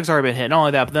good chunk of the deck's already been hit. Not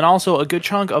only that, but then also a good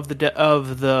chunk of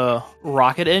the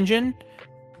Rocket Engine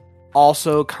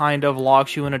also kind of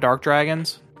locks you into Dark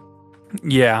Dragons.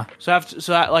 Yeah. So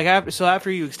after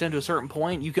you extend to a certain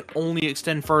point, you can only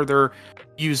extend further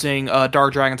using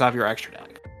Dark Dragons off your extra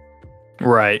deck.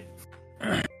 Right.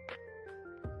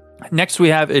 Next, we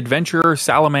have Adventurer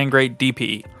Salamangreat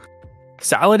DP.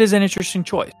 Salad is an interesting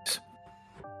choice.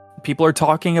 People are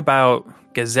talking about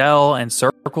Gazelle and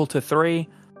Circle to 3,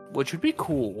 which would be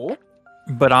cool.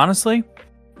 But honestly,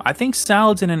 I think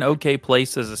Salad's in an okay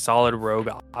place as a solid rogue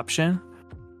option.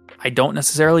 I don't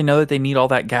necessarily know that they need all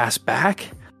that gas back.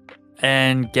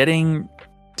 And getting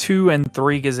 2 and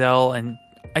 3 Gazelle, and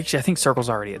actually I think Circle's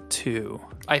already at 2.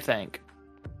 I think.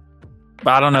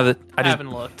 But I don't know that I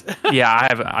haven't looked. Yeah,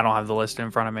 I don't have the list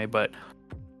in front of me, but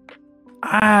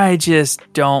I just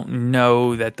don't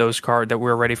know that that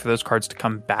we're ready for those cards to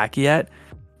come back yet.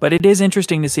 But it is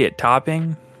interesting to see it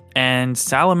topping, and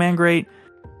Salamangreat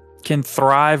can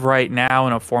thrive right now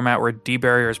in a format where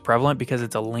D-Barrier is prevalent because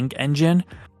it's a link engine,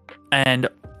 and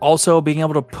also being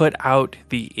able to put out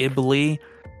the Ibli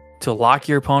to lock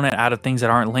your opponent out of things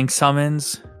that aren't link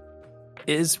summons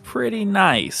is pretty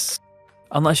nice.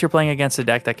 Unless you're playing against a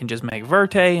deck that can just make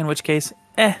Verte, in which case,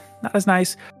 not as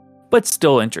nice, but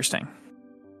still interesting.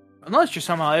 Unless you're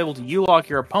somehow able to U-lock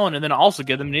your opponent and then also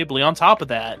give them Nibli on top of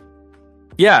that.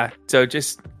 Yeah, so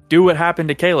just do what happened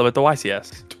to Caleb at the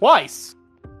YCS. Twice!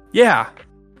 Yeah.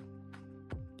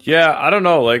 Yeah, I don't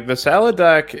know. Like, the Salad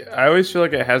deck, I always feel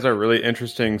like it has a really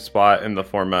interesting spot in the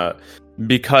format.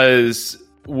 Because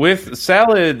with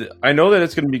Salad, I know that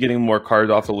it's going to be getting more cards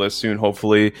off the list soon,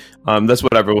 hopefully. That's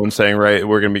what everyone's saying, right?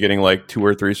 We're going to be getting like 2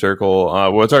 or 3 Circle.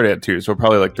 Well, it's already at 2, so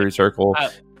probably like 3 Circle.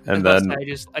 And then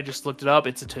I just looked it up.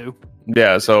 It's a 2.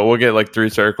 Yeah, so we'll get like 3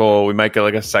 Circle. We might get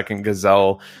like a second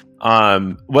Gazelle.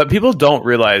 What people don't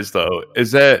realize though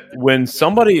is that when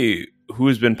somebody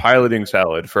who's been piloting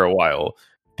Salad for a while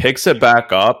picks it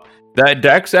back up, that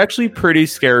deck's actually pretty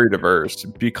scary diverse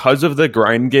because of the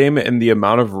grind game and the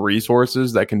amount of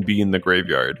resources that can be in the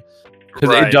graveyard.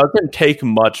 because it doesn't take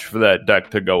much for that deck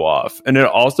to go off, and it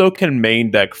also can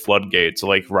main deck Floodgates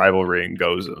like Rivalry and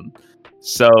Gozen.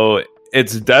 So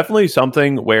it's definitely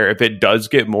something where if it does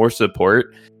get more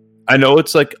support, I know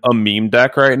it's like a meme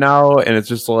deck right now, and it's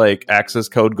just like access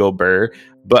code Gobert.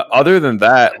 But other than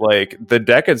that, like the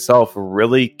deck itself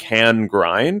really can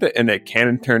grind, and it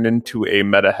can turn into a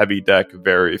meta heavy deck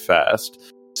very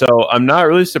fast. So I'm not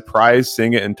really surprised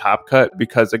seeing it in Top Cut,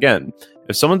 because again,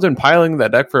 if someone's been piling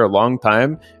that deck for a long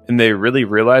time and they really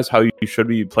realize how you should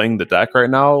be playing the deck right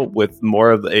now with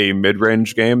more of a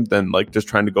mid-range game than like just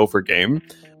trying to go for game,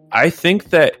 I think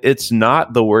that it's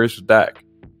not the worst deck.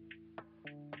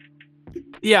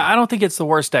 Yeah, I don't think it's the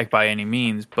worst deck by any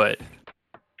means, but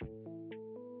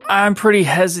I'm pretty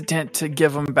hesitant to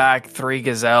give them back 3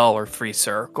 Gazelle or 3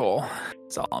 Circle.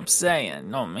 That's all I'm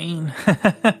saying. No, I mean.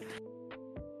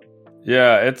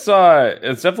 Yeah, it's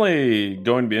definitely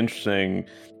going to be interesting,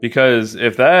 because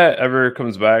if that ever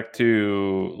comes back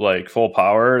to like full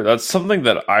power, that's something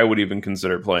that I would even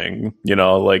consider playing. You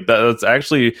know, like that's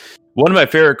actually one of my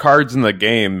favorite cards in the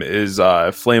game is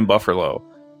Flame Buffalo.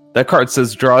 That card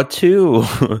says draw 2.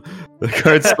 The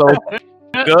card's so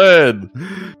good.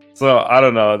 So I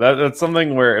don't know. That's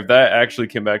something where if that actually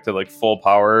came back to like full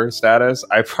power status,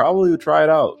 I probably would try it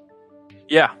out.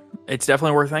 Yeah, it's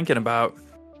definitely worth thinking about.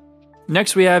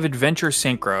 Next, we have Adventure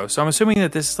Synchro. So I'm assuming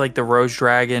that this is like the Rose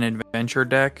Dragon Adventure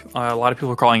deck. A lot of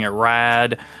people are calling it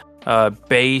Rad,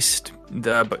 Based.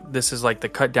 But this is like the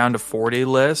cut down to 40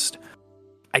 list.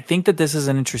 I think that this is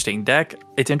an interesting deck.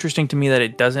 It's interesting to me that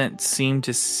it doesn't seem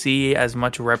to see as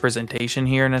much representation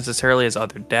here necessarily as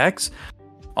other decks.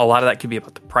 A lot of that could be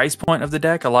about the price point of the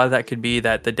deck. A lot of that could be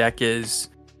that the deck is,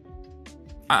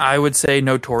 I would say,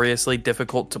 notoriously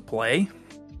difficult to play.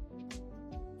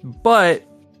 But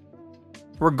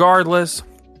regardless,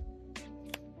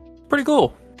 pretty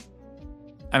cool.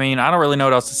 I mean, I don't really know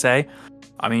what else to say.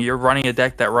 I mean, you're running a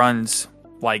deck that runs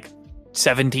like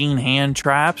 17 hand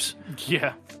traps.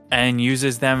 Yeah. And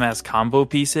uses them as combo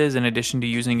pieces. In addition to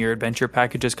using your adventure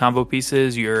package as combo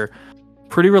pieces, you're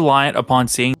pretty reliant upon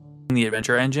seeing the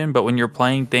adventure engine. But when you're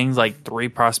playing things like 3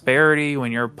 Prosperity,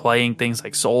 when you're playing things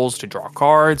like Souls to draw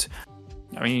cards,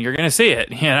 I mean, you're going to see it,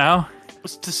 you know?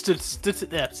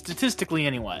 Statistically,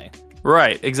 anyway.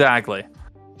 Right, exactly.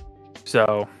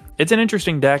 So, it's an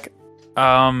interesting deck.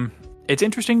 It's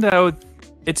interesting, though.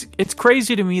 It's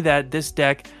crazy to me that this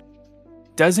deck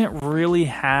doesn't really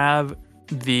have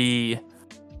the...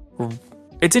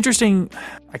 It's interesting.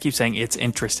 I keep saying it's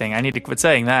interesting. I need to quit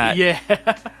saying that. Yeah.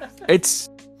 It's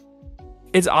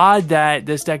odd that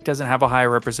this deck doesn't have a higher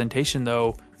representation,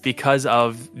 though, because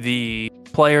of the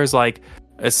players like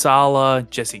Asala,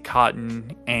 Jesse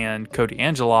Cotton, and Cody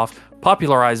Angeloff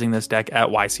popularizing this deck at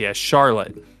YCS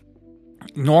Charlotte.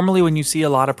 Normally, when you see a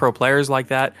lot of pro players like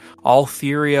that, all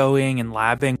Theorioing and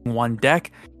labbing one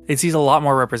deck, it sees a lot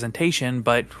more representation,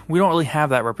 but we don't really have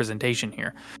that representation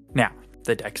here. Now,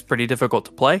 the deck's pretty difficult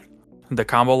to play. The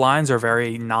combo lines are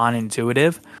very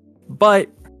non-intuitive, but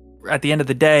at the end of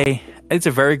the day, it's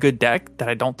a very good deck that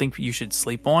I don't think you should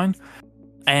sleep on.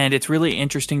 And it's really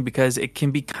interesting because it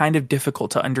can be kind of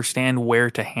difficult to understand where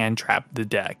to hand trap the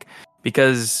deck.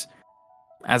 Because,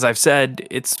 as I've said,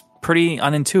 it's pretty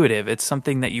unintuitive. It's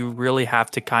something that you really have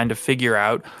to kind of figure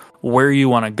out where you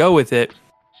want to go with it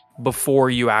before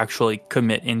you actually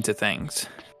commit into things.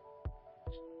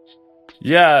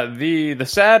 Yeah, the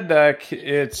sad deck,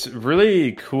 it's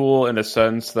really cool in a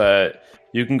sense that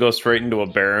you can go straight into a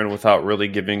Baron without really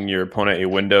giving your opponent a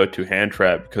window to hand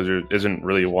trap, because there isn't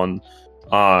really one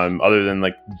other than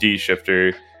like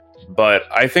D-Shifter. But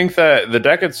I think that the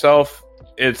deck itself,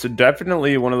 it's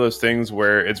definitely one of those things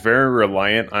where it's very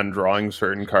reliant on drawing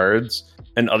certain cards,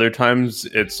 and other times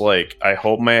it's like, I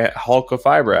hope my Hulk of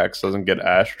Fibrax doesn't get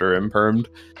ashed or impermed.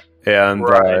 And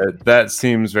that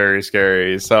seems very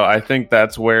scary. So I think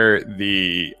that's where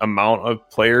the amount of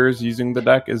players using the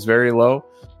deck is very low.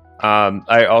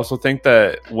 I also think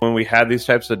that when we had these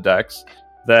types of decks,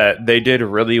 that they did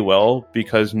really well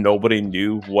because nobody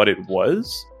knew what it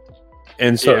was.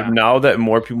 And so now that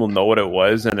more people know what it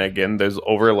was, and again, there's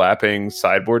overlapping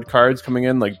sideboard cards coming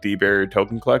in, like D-Barrier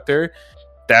Token Collector,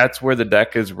 that's where the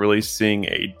deck is really seeing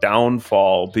a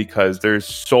downfall, because there's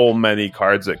so many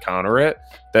cards that counter it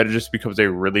that it just becomes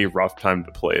a really rough time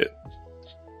to play it.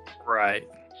 Right.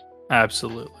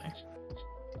 Absolutely.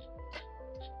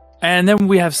 And then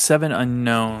we have 7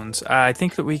 unknowns. I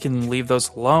think that we can leave those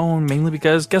alone, mainly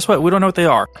because, guess what? We don't know what they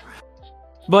are.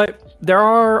 But there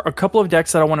are a couple of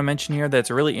decks that I want to mention here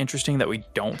that's really interesting that we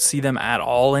don't see them at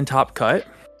all in Top Cut.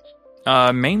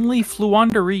 Mainly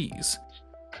Floowandereeze.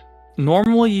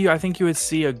 normally I think you would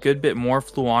see a good bit more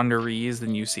Fluanderees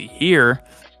than you see here.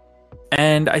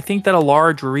 And I think that a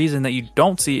large reason that you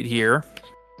don't see it here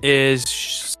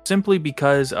is simply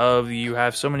because of you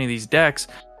have so many of these decks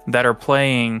that are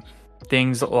playing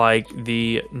things like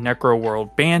the Necro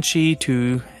World Banshee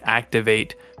to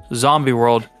activate Zombie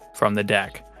World from the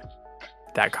deck.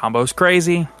 That combo's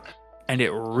crazy, and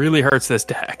it really hurts this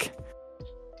deck.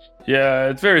 Yeah,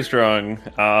 it's very strong.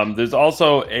 There's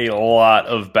also a lot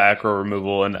of back row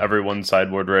removal in everyone's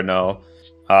sideboard right now.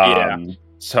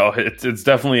 So it's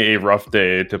definitely a rough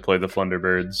day to play the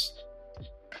Flunderbirds.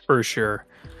 For sure.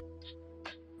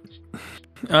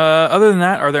 Other than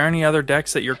that, are there any other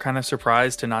decks that you're kind of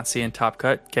surprised to not see in Top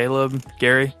Cut? Caleb,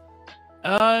 Gary?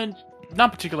 Not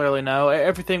particularly, no.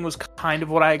 Everything was kind of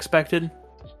what I expected.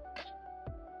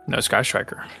 No Sky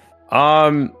Striker.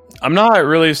 I'm not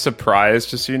really surprised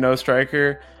to see no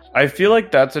Striker. I feel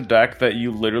like that's a deck that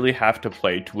you literally have to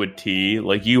play to a T.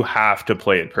 Like, you have to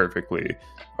play it perfectly,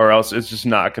 or else it's just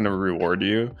not going to reward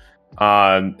you.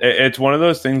 It's one of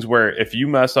those things where if you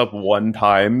mess up one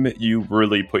time, you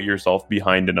really put yourself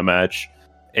behind in a match.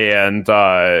 And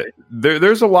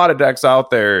there's a lot of decks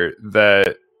out there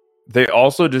that they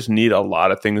also just need a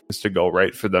lot of things to go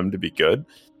right for them to be good.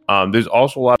 There's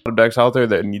also a lot of decks out there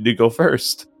that need to go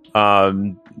first.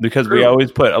 Because we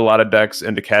always put a lot of decks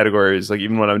into categories, like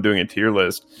even when I'm doing a tier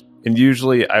list. And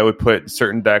usually I would put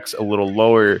certain decks a little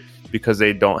lower because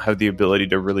they don't have the ability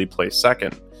to really play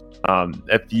second.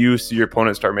 If you see your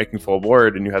opponent start making full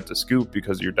board and you have to scoop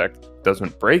because your deck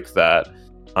doesn't break that,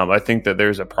 I think that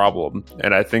there's a problem.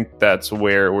 And I think that's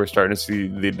where we're starting to see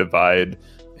the divide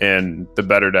in the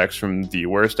better decks from the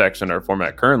worst decks in our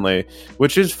format currently,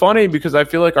 which is funny because I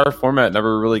feel like our format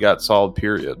never really got solid,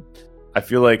 period. I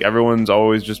feel like everyone's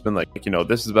always just been like,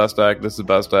 this is best deck, this is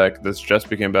best deck, this just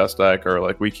became best deck, or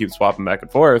like we keep swapping back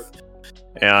and forth.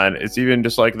 And it's even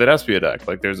just like the Despia deck.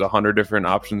 Like there's 100 different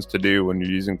options to do when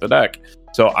you're using the deck.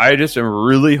 So I just am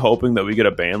really hoping that we get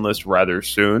a ban list rather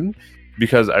soon,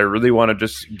 because I really want to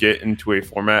just get into a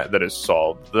format that is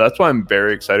solved. That's why I'm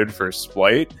very excited for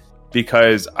Splight,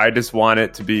 because I just want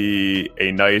it to be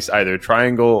a nice either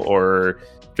triangle or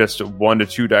just 1 to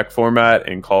 2 deck format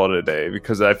and call it a day.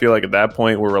 Because I feel like at that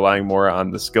point we're relying more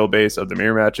on the skill base of the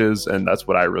mirror matches, and that's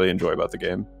what I really enjoy about the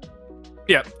game.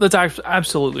 Yeah, that's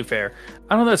absolutely fair.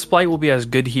 I don't know that Splight will be as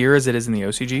good here as it is in the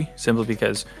OCG, simply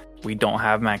because we don't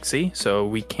have Max C, so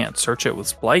we can't search it with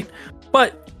Splight.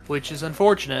 But which is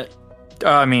unfortunate.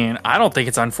 I mean, I don't think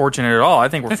it's unfortunate at all. I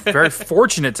think we're very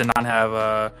fortunate to not have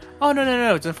Oh,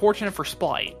 no. It's unfortunate for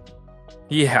Splight.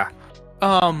 Yeah.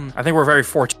 I think we're very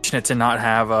fortunate to not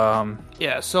have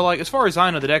Yeah, so like as far as I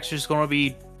know, the deck's just going to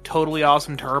be Totally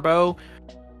Awesome Turbo,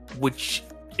 which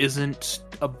isn't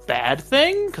a bad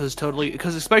thing, especially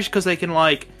because they can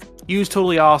like use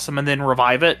Totally Awesome and then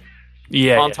revive it.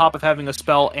 Yeah. On top of having a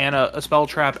spell and a spell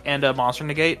trap and a monster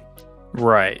negate.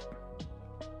 Right.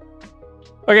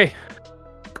 Okay.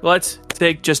 Let's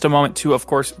take just a moment to, of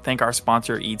course, thank our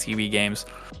sponsor, ETB Games.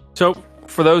 So,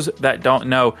 for those that don't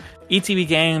know, ETB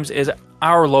Games is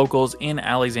our locals in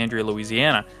Alexandria,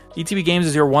 Louisiana. ETB Games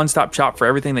is your one-stop shop for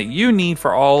everything that you need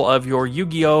for all of your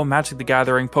Yu-Gi-Oh!, Magic the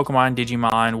Gathering, Pokemon,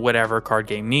 Digimon, whatever card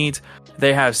game needs.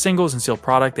 They have singles and sealed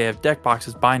product. They have deck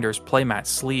boxes, binders, playmats,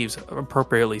 sleeves,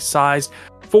 appropriately sized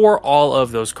for all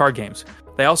of those card games.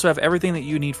 They also have everything that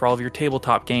you need for all of your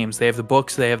tabletop games. They have the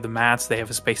books, they have the mats, they have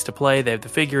a space to play, they have the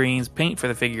figurines, paint for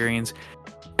the figurines,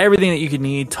 everything that you could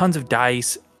need, tons of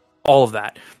dice, all of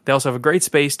that. They also have a great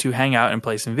space to hang out and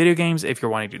play some video games if you're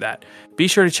wanting to do that. Be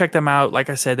sure to check them out. Like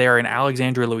I said, they are in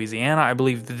Alexandria, Louisiana. I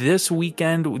believe this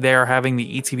weekend they are having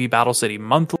the ETB Battle City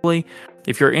Monthly.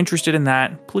 If you're interested in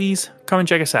that, please come and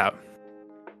check us out.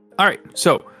 All right,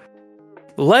 so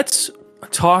let's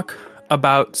talk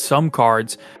about some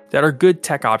cards that are good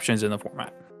tech options in the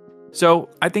format. So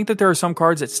I think that there are some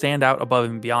cards that stand out above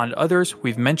and beyond others.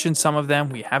 We've mentioned some of them.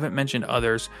 We haven't mentioned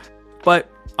others. But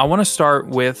I want to start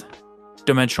with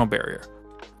Dimensional Barrier.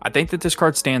 I think that this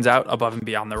card stands out above and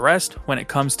beyond the rest when it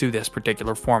comes to this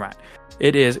particular format.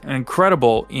 It is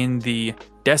incredible in the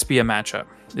Despia matchup.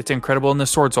 It's incredible in the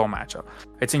Sword Soul matchup.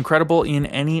 It's incredible in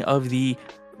any of the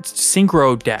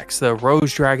Synchro decks, the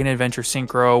Rose Dragon Adventure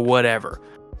Synchro, whatever.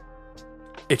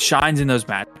 It shines in those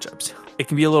matchups. It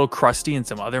can be a little crusty in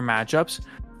some other matchups,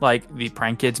 like the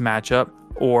Prank Kids matchup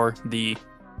or the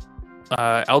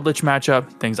Eldritch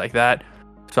matchup, things like that.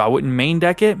 So I wouldn't main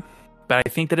deck it, but I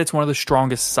think that it's one of the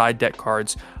strongest side deck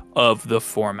cards of the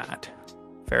format.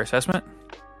 Fair assessment?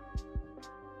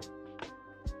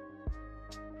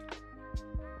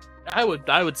 I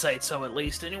would say so, at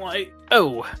least, anyway.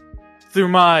 Oh, through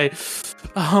my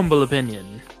humble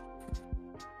opinion.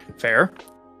 Fair.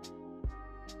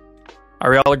 Are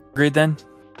we all agreed then?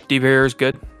 D-Barrier is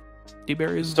good?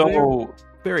 D-Barrier is So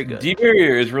very good.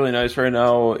 D-Barrier is really nice right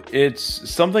now. It's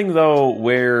something though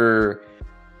where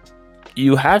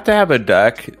you have to have a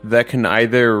deck that can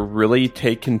either really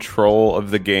take control of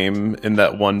the game in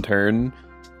that one turn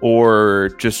or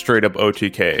just straight up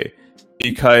OTK.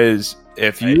 Because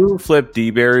if you flip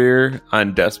D-Barrier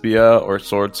on Despia or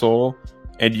Sword Soul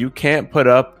and you can't put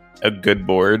up a good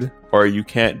board or you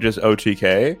can't just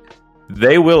OTK,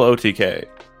 they will OTK.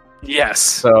 Yes.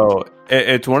 So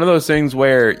it's one of those things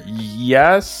where,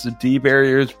 yes,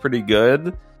 D-Barrier is pretty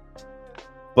good,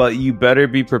 but you better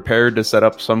be prepared to set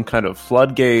up some kind of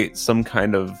floodgate, some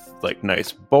kind of like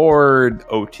nice board,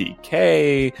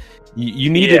 OTK. You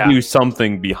need to do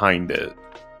something behind it.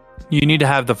 You need to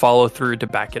have the follow through to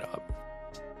back it up.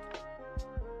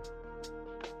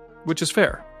 Which is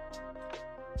fair.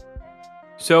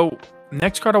 So,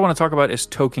 next card I want to talk about is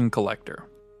Token Collector.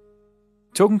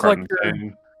 Token Collector.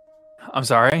 Insane. I'm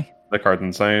sorry? The card's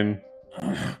insane.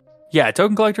 Yeah,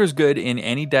 Token Collector is good in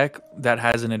any deck that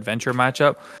has an adventure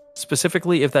matchup,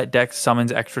 specifically if that deck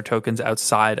summons extra tokens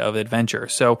outside of adventure.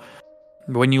 So,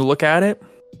 when you look at it,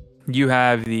 you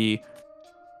have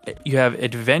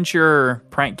adventure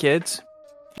prank kids,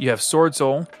 you have Sword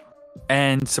Soul,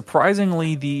 and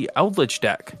surprisingly the Eldritch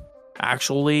deck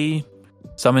actually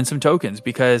summon some tokens,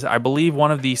 because I believe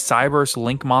one of the Cyberse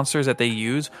link monsters that they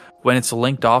use, when it's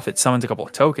linked off, it summons a couple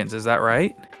of tokens. Is that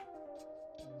right?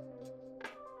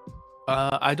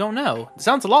 I don't know. It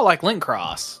sounds a lot like Link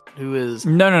Cross, who is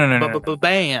No.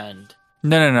 banned.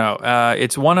 No.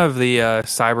 It's one of the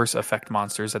Cyberse effect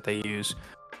monsters that they use.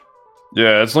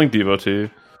 Yeah, it's Link Devotee.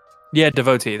 Yeah,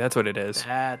 Devotee. That's what it is.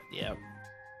 Yeah.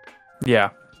 Yeah.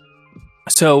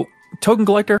 So, Token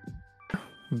Collector,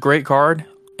 great card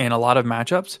in a lot of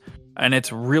matchups, and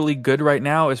it's really good right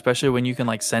now, especially when you can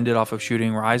like send it off of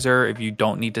Shooting Riser if you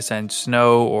don't need to send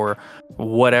Snow or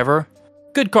whatever.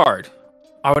 Good card.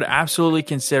 I would absolutely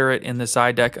consider it in the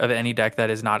side deck of any deck that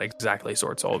is not exactly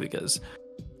Sword Soul, because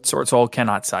Sword Soul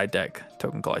cannot side deck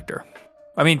Token Collector.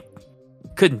 I mean,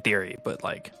 could in theory, but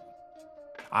like,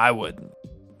 I wouldn't.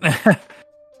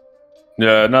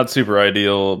 Yeah, not super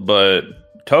ideal, but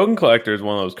Token Collector is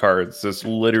one of those cards that's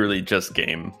literally just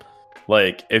game.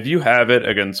 Like, if you have it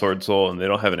against Sword Soul and they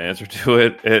don't have an answer to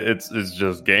it, it's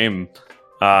just game.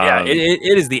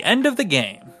 It is the end of the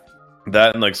game.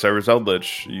 That and like Cyberse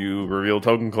Eldritch, you reveal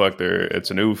Token Collector, it's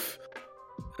an oof.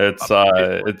 It's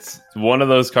one of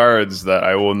those cards that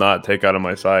I will not take out of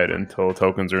my side until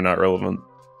tokens are not relevant.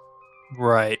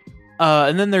 Right.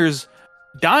 And then there's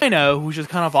Dino, who's just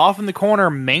kind of off in the corner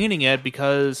maining it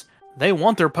because they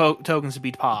want their tokens to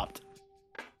be popped.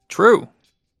 True.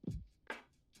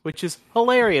 Which is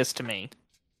hilarious to me.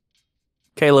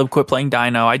 Caleb, quit playing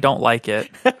Dino. I don't like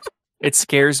it. It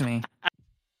scares me.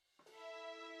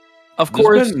 Of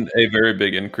course. There's been a very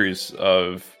big increase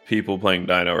of people playing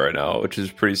Dino right now, which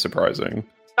is pretty surprising.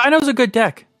 Dino's a good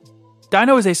deck.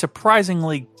 Dino is a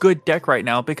surprisingly good deck right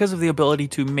now because of the ability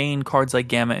to main cards like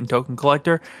Gamma and Token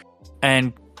Collector.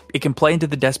 And it can play into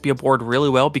the Despia board really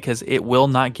well because it will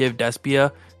not give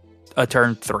Despia a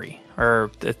turn 3 or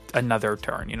another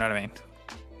turn. You know what I mean?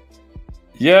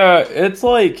 Yeah, it's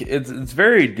like it's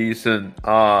very decent.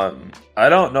 I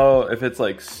don't know if it's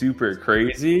like super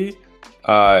crazy.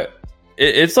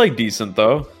 It's like decent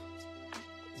though.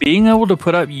 Being able to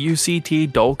put up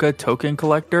UCT Dolka Token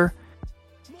Collector.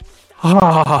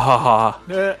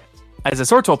 As a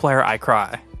Sword Soul player, I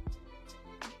cry.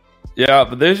 Yeah,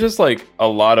 but there's just like a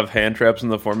lot of hand traps in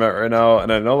the format right now,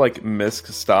 and I know like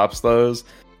Misk stops those,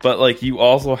 but like you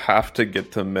also have to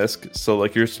get to Misk, so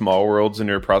like your small worlds and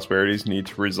your prosperities need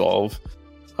to resolve,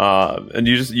 and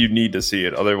you need to see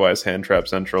it. Otherwise, hand trap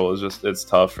central is it's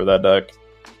tough for that deck.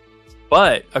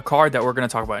 But a card that we're going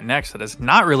to talk about next that is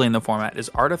not really in the format is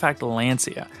Artifact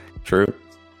Lancia. True.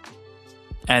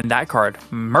 And that card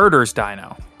murders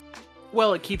Dino.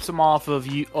 Well, it keeps them off of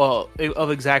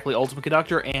exactly Ultimate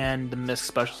Conductor and the Misk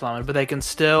Special Summon, but they can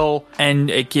still... And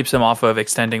it keeps them off of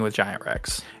extending with Giant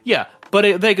Rex. Yeah,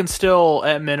 but they can still,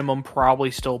 at minimum,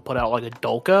 probably still put out like a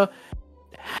Dolka.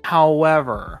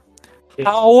 However...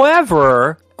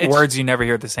 words you never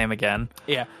hear the same again.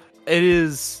 Yeah, it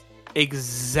is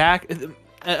exact...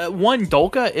 one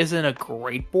Dolka isn't a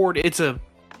great board. It's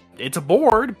a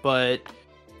board, but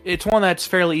it's one that's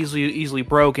fairly easily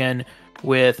broken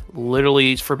with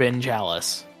literally Forbidden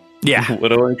Chalice. Yeah.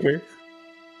 Little Anchor.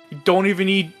 You don't even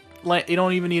need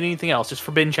anything else. Just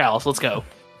Forbidden Chalice. Let's go.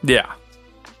 Yeah.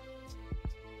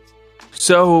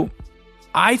 So,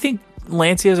 I think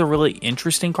Lancia is a really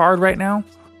interesting card right now.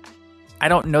 I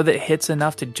don't know that it hits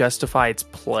enough to justify its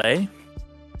play.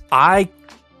 I,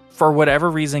 for whatever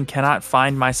reason, cannot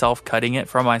find myself cutting it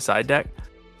from my side deck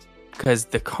because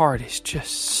the card is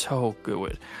just so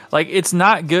good. Like, it's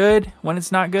not good when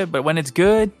it's not good, but when it's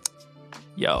good,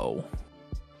 yo,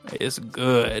 it's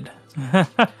good. I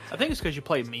think it's because you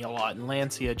played me a lot, and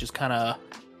Lancia just kind of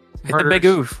hit the big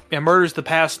oof. Yeah, murders the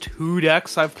past 2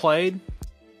 decks I've played.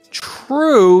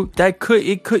 True,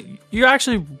 you're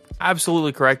actually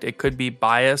absolutely correct. It could be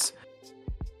bias,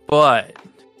 but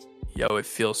yo, it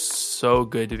feels so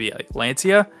good to be like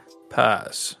Lancia.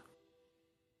 Pass.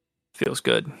 Feels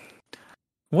good.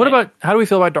 How do we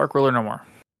feel about Dark Ruler no more?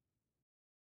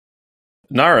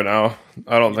 Not right now.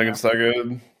 I don't think it's that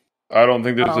good. I don't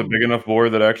think there's a big enough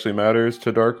board that actually matters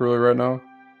to Dark Ruler right now.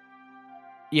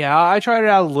 Yeah, I tried it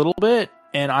out a little bit,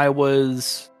 and I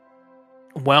was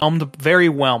very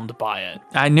whelmed by it.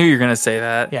 I knew you were going to say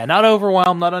that. Yeah, not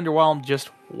overwhelmed, not underwhelmed, just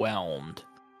whelmed.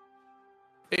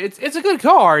 It's a good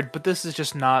card, but this is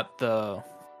just not the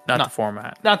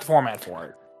format. Not the format for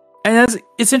it. And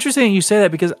it's interesting you say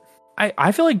that because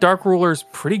I feel like Dark Ruler is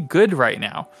pretty good right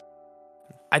now.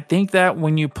 I think that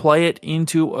when you play it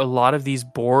into a lot of these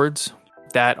boards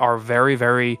that are very,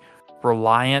 very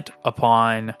reliant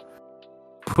upon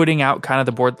putting out kind of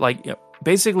the board, like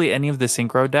basically any of the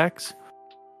synchro decks,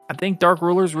 I think Dark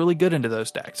Ruler is really good into those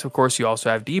decks. Of course, you also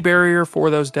have D-Barrier for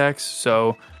those decks,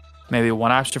 so maybe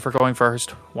one option for going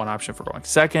first, one option for going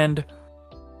second.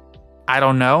 I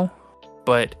don't know,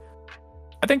 but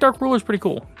I think Dark Ruler is pretty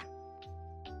cool.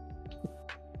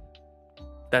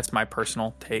 That's my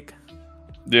personal take.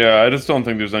 Yeah, I just don't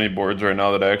think there's any boards right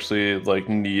now that actually like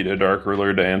need a Dark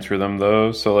Ruler to answer them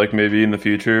though. So like maybe in the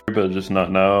future, but just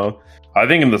not now. I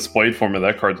think in the Spite format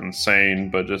that card's insane,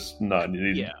 but just not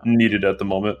needed at the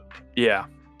moment. Yeah.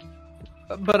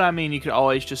 But I mean, you could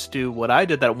always just do what I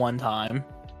did that one time.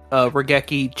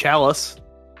 Raigeki Chalice.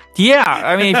 Yeah,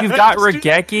 I mean, if you've got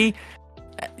Raigeki,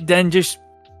 then just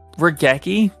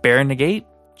Raigeki, Baron Negate,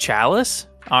 Chalice.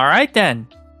 All right, then.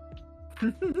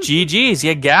 GG's,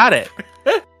 you got it.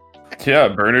 Yeah,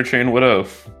 Burner Chain Widow.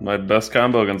 My best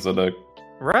combo against the deck.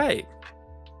 Right.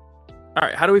 All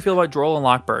right, how do we feel about Droll and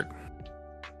Lockbird?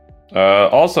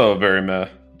 Also very meh.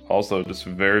 Also just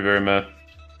very, very meh.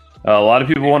 A lot of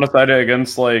people want to side it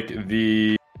against like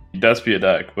the Despia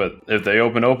deck, but if they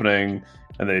opening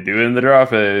and they do it in the draw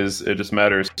phase, it just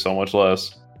matters so much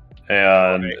less.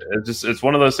 And it's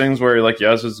one of those things where like,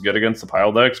 yes, it's good against the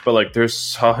pile decks, but like there's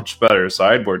such better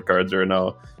sideboard cards right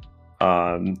now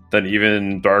than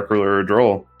even Dark Ruler or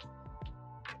Droll.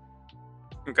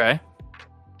 Okay.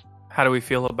 How do we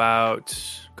feel about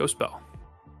Ghostbell?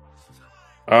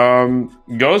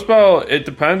 Ghostbell, it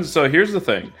depends. So here's the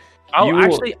thing.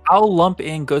 I'll lump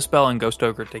in Ghostbell and Ghost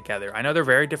Ogre together. I know they're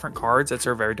very different cards that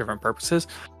serve very different purposes,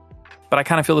 but I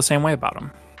kind of feel the same way about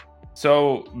them.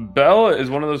 So Bell is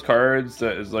one of those cards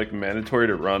that is like mandatory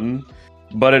to run,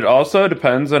 but it also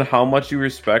depends on how much you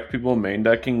respect people main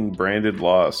decking Branded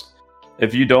Lost.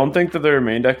 If you don't think that they're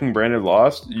main decking Branded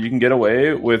Lost, you can get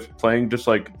away with playing just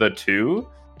like the 2.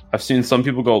 I've seen some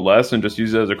people go less and just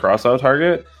use it as a crossout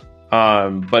target.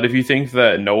 But if you think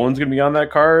that no one's going to be on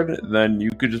that card, then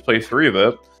you could just play 3 of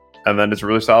it, and then it's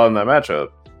really solid in that matchup.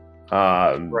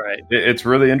 Right. It's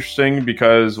really interesting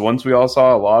because once we all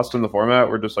saw Lost in the format,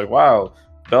 we're just like, wow,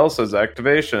 Bell says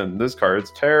activation. This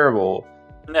card's terrible.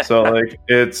 So, like,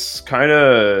 it's kind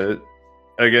of,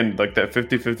 again, like that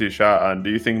 50-50 shot on, do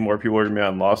you think more people are going to be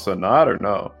on Lost than not, or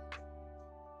no?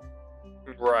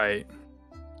 Right.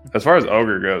 As far as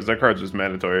Ogre goes, that card's just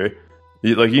mandatory.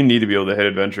 You need to be able to hit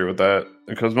Adventure with that.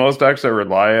 Because most decks that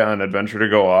rely on Adventure to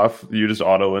go off, you just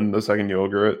auto-win the second you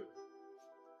Ogre it.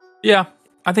 Yeah,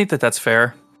 I think that's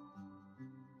fair.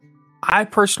 I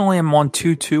personally am on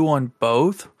 2-2 on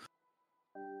both.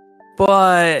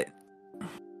 But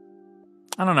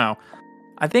I don't know.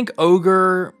 I think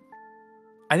Ogre's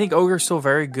still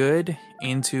very good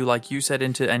into, like you said,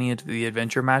 into any of the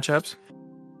Adventure matchups.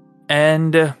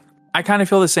 And I kind of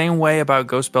feel the same way about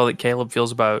Ghostbell that Caleb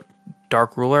feels about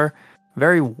Dark Ruler.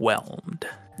 Very whelmed.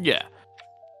 Yeah.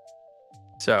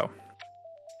 So,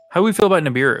 how do we feel about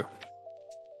Nibiru?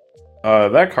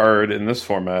 That card in this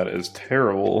format is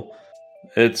terrible.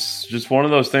 It's just one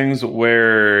of those things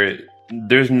where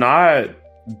there's not,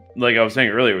 like I was saying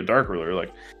earlier with Dark Ruler,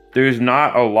 like there's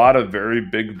not a lot of very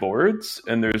big boards,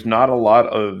 and there's not a lot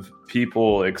of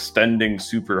people extending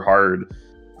super hard,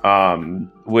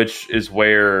 which is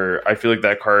where I feel like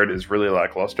that card is really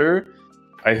lackluster.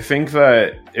 I think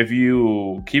that if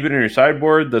you keep it in your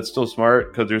sideboard, that's still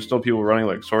smart because there's still people running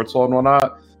like Sword Soul and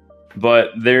whatnot. But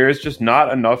there's just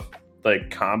not enough like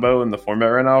combo in the format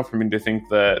right now for me to think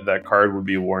that that card would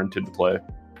be warranted to play.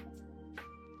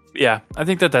 Yeah, I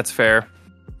think that's fair.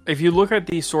 if you look at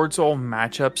the Sword Soul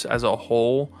matchups as a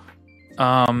whole,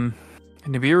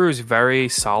 Nibiru is very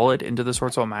solid into the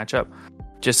Sword Soul matchup,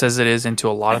 just as it is into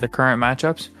a lot of the current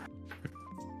matchups.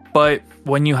 But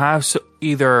when you have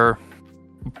either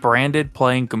Branded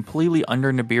playing completely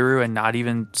under Nibiru and not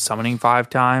even summoning 5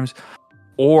 times,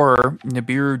 or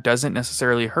Nibiru doesn't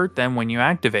necessarily hurt them when you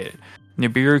activate it.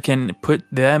 Nibiru can put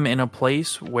them in a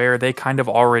place where they kind of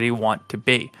already want to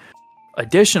be.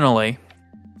 Additionally,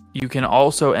 you can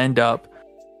also end up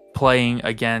playing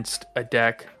against a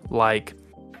deck like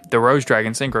the Rose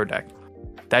Dragon Synchro deck.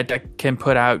 That deck can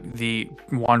put out the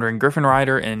Wandering Griffin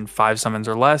Rider in 5 summons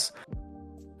or less,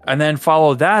 and then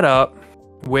follow that up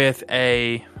with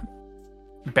a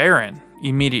Baron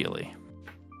immediately.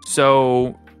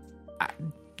 So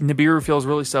Nibiru feels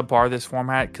really subpar this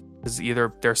format because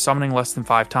either they're summoning less than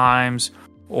 5 times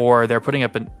or they're putting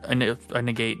up a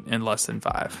negate in less than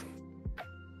 5.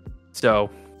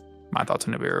 So my thoughts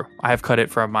on Nibiru. I have cut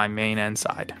it from my main end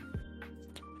side.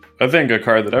 I think a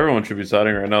card that everyone should be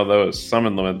citing right now, though, is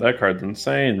Summon Limit. That card's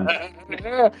insane.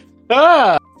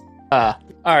 All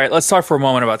right, let's talk for a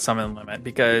moment about Summon Limit,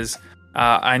 because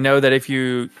I know that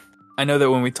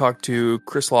when we talked to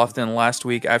Chris Lofton last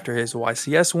week after his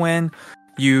YCS win,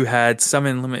 you had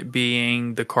Summon Limit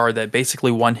being the card that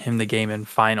basically won him the game in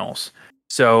finals.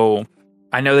 So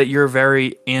I know that you're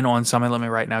very in on Summon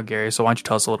Limit right now, Gary, so why don't you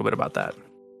tell us a little bit about that?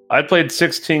 I played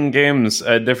 16 games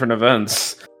at different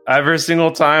events. Every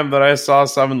single time that I saw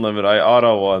Summon Limit, I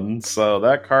auto won. So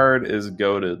that card is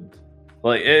goated.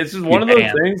 Like, it's just one of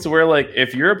those things where, like,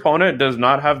 if your opponent does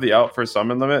not have the out for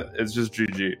Summon Limit, it's just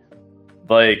GG.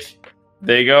 Like,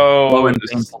 they go low and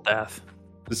painful death.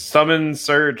 Summon,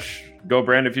 search, go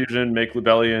Branded Fusion, make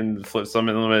Lubellion, flip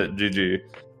Summon Limit, GG.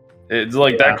 It's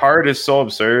like, that card is so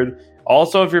absurd.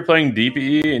 Also, if you're playing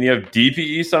DPE and you have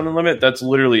DPE Summon Limit, that's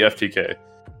literally FTK.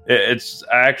 It's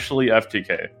actually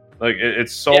FTK. Like,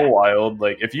 it's so wild.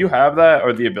 Like, if you have that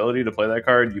or the ability to play that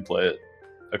card, you play it.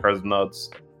 That card's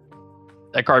nuts.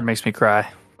 That card makes me cry.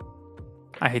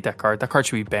 I hate that card. That card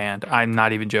should be banned. I'm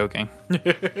not even joking.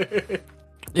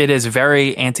 It is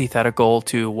very antithetical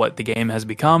to what the game has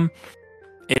become.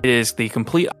 It is the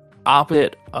complete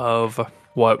opposite of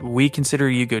what we consider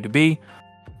Yu-Gi-Oh to be.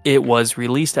 It was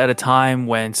released at a time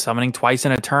when summoning twice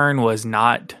in a turn was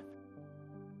not,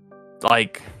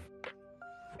 like,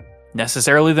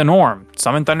 necessarily the norm.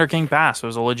 Summon Thunder King Pass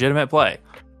was a legitimate play.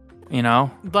 You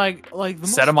know? Like the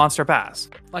set a monster pass.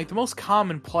 Like, the most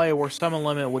common play where Summon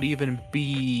Limit would even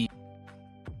be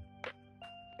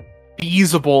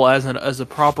feasible as a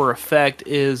proper effect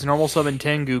is Normal Summon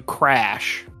Tengu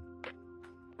Crash.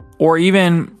 Or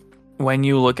even when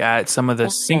you look at some of the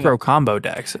synchro combo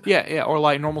decks. Yeah, or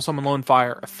like Normal Summon Lone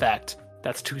Fire effect.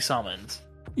 That's 2 summons.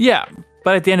 Yeah,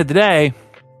 but at the end of the day,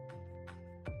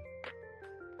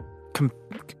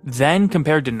 then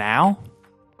compared to now,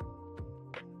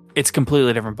 it's a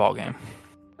completely different ballgame.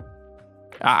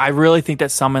 I really think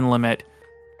that Summon Limit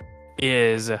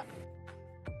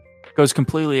goes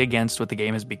completely against what the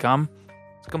game has become.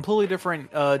 It's a completely different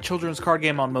children's card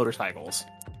game on motorcycles.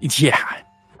 Yeah.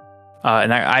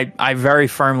 And I very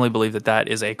firmly believe that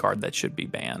is a card that should be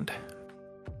banned.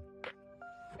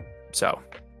 So,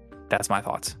 that's my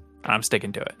thoughts. And I'm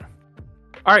sticking to it.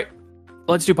 All right,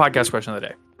 let's do podcast question of the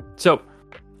day. So,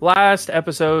 last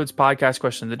episode's podcast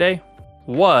question of the day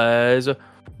was,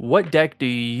 what deck do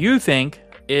you think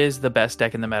is the best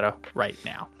deck in the meta right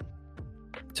now?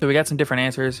 So we got some different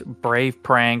answers. Brave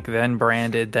Prank, then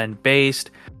Branded, then Based.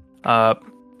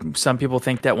 Some people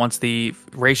think that once the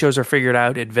ratios are figured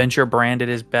out, Adventure Branded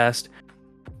is best.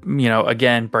 You know,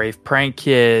 again, Brave Prank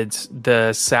Kids,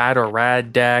 the Sad or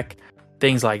Rad deck,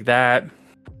 things like that.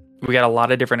 We got a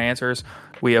lot of different answers.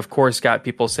 We, of course, got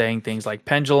people saying things like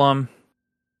Pendulum.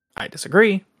 I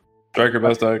disagree. Striker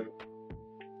best deck.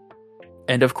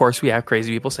 And of course, we have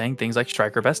crazy people saying things like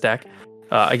Striker best deck.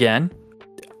 Again,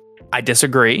 I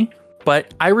disagree,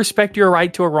 but I respect your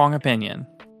right to a wrong opinion.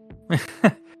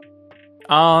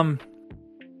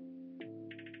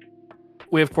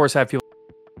 We of course have people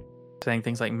saying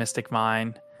things like Mystic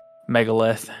Mine,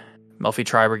 Megalith, Melfi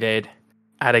Tri-Brigade,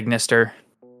 Adagnister.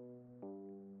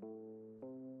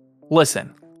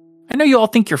 Listen, I know you all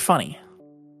think you're funny,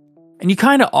 and you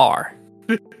kind of are.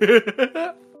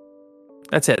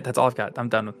 That's it. That's all I've got. I'm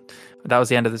done. That was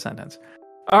the end of the sentence.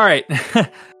 All right.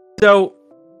 So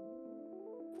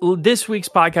this week's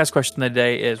podcast question of the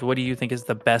day is, what do you think is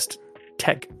the best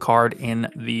tech card in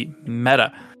the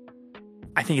meta?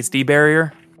 I think it's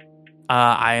D-Barrier.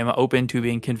 I am open to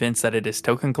being convinced that it is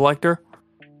Token Collector,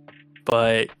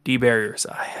 but D-Barrier is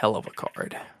a hell of a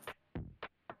card.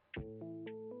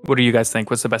 What do you guys think?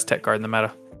 What's the best tech card in the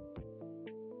meta?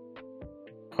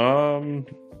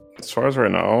 As far as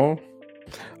right now,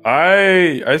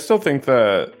 I still think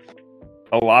that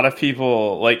a lot of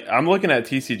people, like, I'm looking at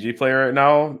TCG Play right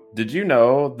now. Did you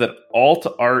know that alt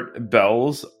art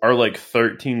bells are like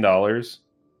 $13?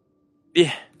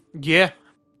 Yeah.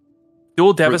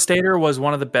 Dual Devastator was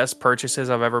one of the best purchases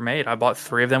I've ever made. I bought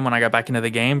 3 of them when I got back into the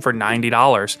game for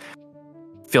 $90.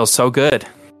 Feels so good.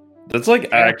 That's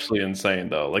like actually insane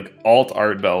though. Like alt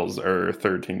art bells are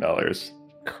 $13.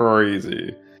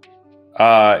 Crazy.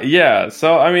 Yeah.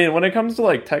 So I mean, when it comes to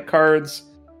like tech cards,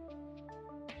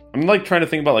 I'm like trying to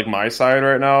think about like my side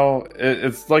right now.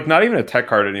 It's like not even a tech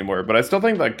card anymore, but I still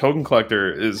think like Token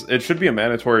Collector it should be a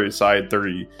mandatory side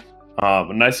 30.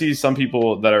 And I see some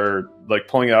people that are like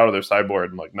pulling it out of their sideboard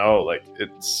and like, no, like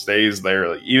it stays there.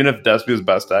 Like even if Despia's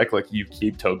best deck, like you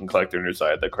keep Token Collector on your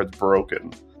side. That card's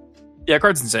broken. Yeah, that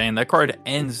card's insane. That card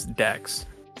ends decks.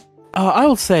 I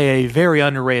will say a very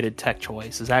underrated tech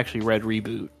choice is actually Red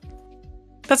Reboot.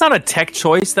 That's not a tech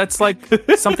choice. That's like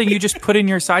something you just put in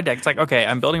your side deck. It's like, okay,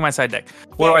 I'm building my side deck.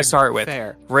 What do I start with?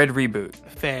 Fair. Red Reboot.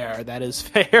 Fair. That is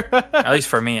fair. At least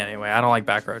for me, anyway. I don't like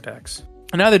back row decks.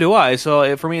 Neither do I.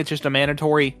 So for me, it's just a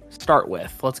mandatory start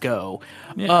with. Let's go.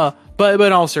 Yeah. But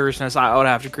in all seriousness, I would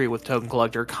have to agree with Token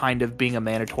Collector kind of being a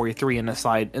mandatory 3 in the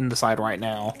side right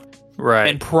now. Right.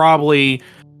 And probably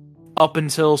up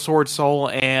until Sword Soul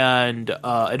and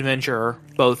Adventure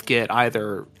both get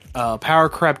either Power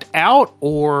Crept out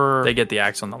or they get the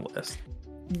axe on the list.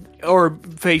 Or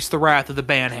face the wrath of the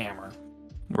Banhammer.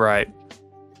 Right.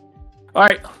 All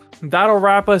right. That'll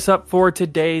wrap us up for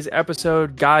today's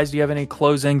episode. Guys, do you have any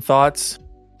closing thoughts?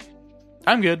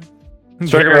 I'm good.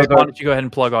 Gary, why don't you go ahead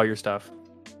and plug all your stuff?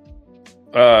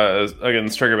 Again,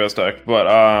 Striker best deck, but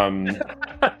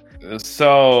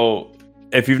so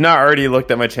if you've not already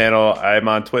looked at my channel, I'm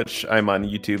on Twitch, I'm on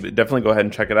YouTube. Definitely go ahead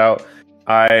and check it out.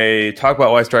 I talk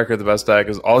about why Striker is the best deck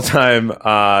all the time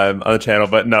on the channel,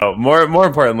 but no, more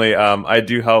importantly, I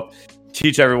do help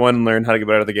teach everyone, learn how to get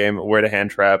better at the game, where to hand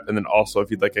trap, and then also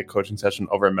if you'd like a coaching session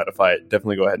over at Metafy,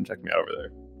 definitely go ahead and check me out over there.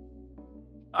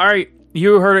 All right,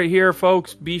 you heard it here,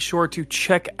 folks. Be sure to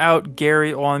check out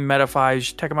Gary on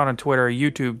Metafy. Check him out on Twitter,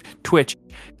 YouTube, Twitch,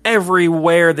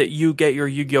 everywhere that you get your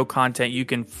Yu-Gi-Oh content. You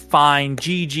can find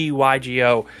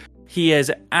GGYGO. He is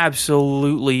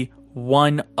absolutely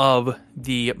one of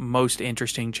the most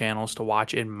interesting channels to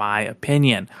watch, in my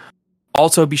opinion.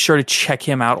 Also, be sure to check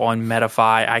him out on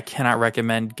Metafy. I cannot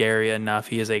recommend Gary enough.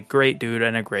 He is a great dude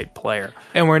and a great player.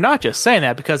 And we're not just saying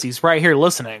that because he's right here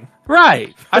listening.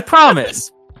 Right. I promise.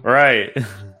 Right.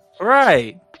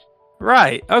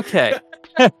 Okay.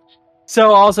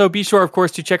 So also be sure, of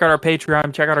course, to check out our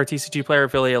Patreon, check out our TCG Player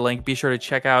affiliate link. Be sure to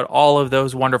check out all of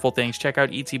those wonderful things. Check out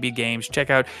ETB Games. Check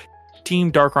out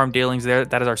Team Dark Arm Dealings. There,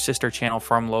 that is our sister channel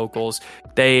from Locals.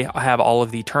 They have all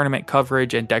of the tournament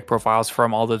coverage and deck profiles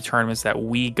from all the tournaments that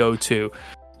we go to.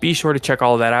 Be sure to check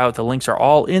all of that out. The links are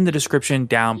all in the description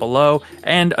down below.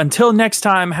 And until next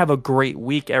time, have a great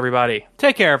week, everybody.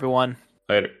 Take care, everyone.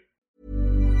 Later.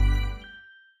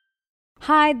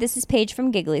 Hi, this is Paige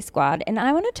from Giggly Squad, and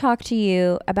I want to talk to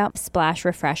you about Splash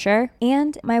Refresher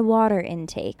and my water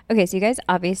intake. Okay, so you guys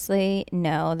obviously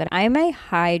know that I'm a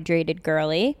hydrated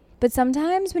girly, but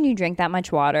sometimes when you drink that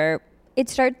much water, it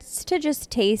starts to just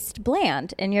taste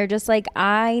bland, and you're just like,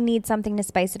 I need something to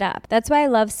spice it up. That's why I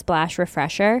love Splash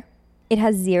Refresher. It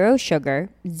has 0 sugar,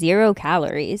 0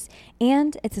 calories,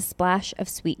 and it's a splash of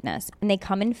sweetness. And they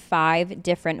come in 5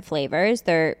 different flavors.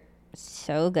 They're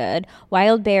so good.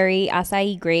 Wild berry,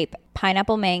 acai grape,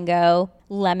 pineapple mango,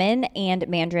 lemon, and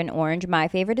mandarin orange. My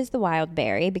favorite is the wild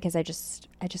berry because I just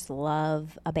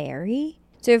love a berry.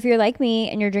 So if you're like me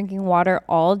and you're drinking water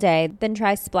all day, then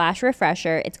try Splash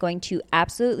Refresher. It's going to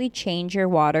absolutely change your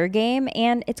water game,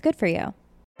 and it's good for you.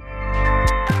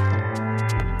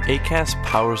 Acast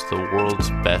powers the world's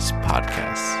best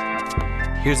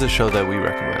podcasts. Here's a show that we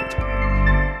recommend.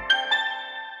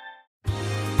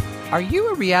 Are you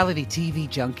a reality TV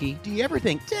junkie? Do you ever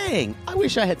think, dang, I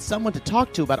wish I had someone to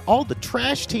talk to about all the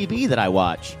trash TV that I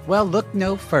watch? Well, look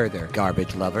no further,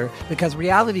 garbage lover, because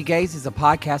Reality Gaze is a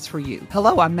podcast for you.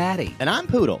 Hello, I'm Maddie. And I'm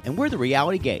Poodle, and we're the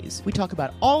Reality Gaze. We talk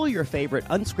about all your favorite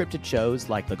unscripted shows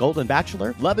like The Golden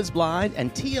Bachelor, Love is Blind,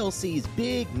 and TLC's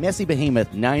big, messy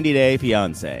behemoth, 90 Day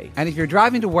Fiancé. And if you're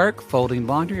driving to work, folding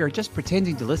laundry, or just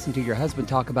pretending to listen to your husband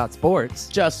talk about sports,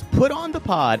 just put on the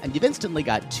pod, and you've instantly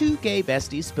got 2 gay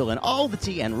besties spilling all the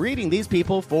tea and reading these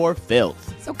people for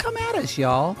filth. So come at us,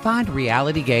 y'all. Find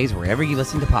Reality Gaze wherever you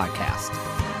listen to podcasts.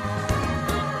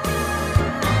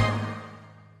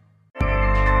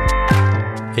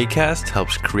 Acast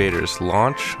helps creators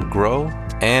launch, grow,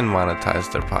 and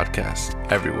monetize their podcasts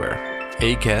everywhere.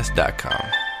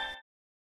 Acast.com.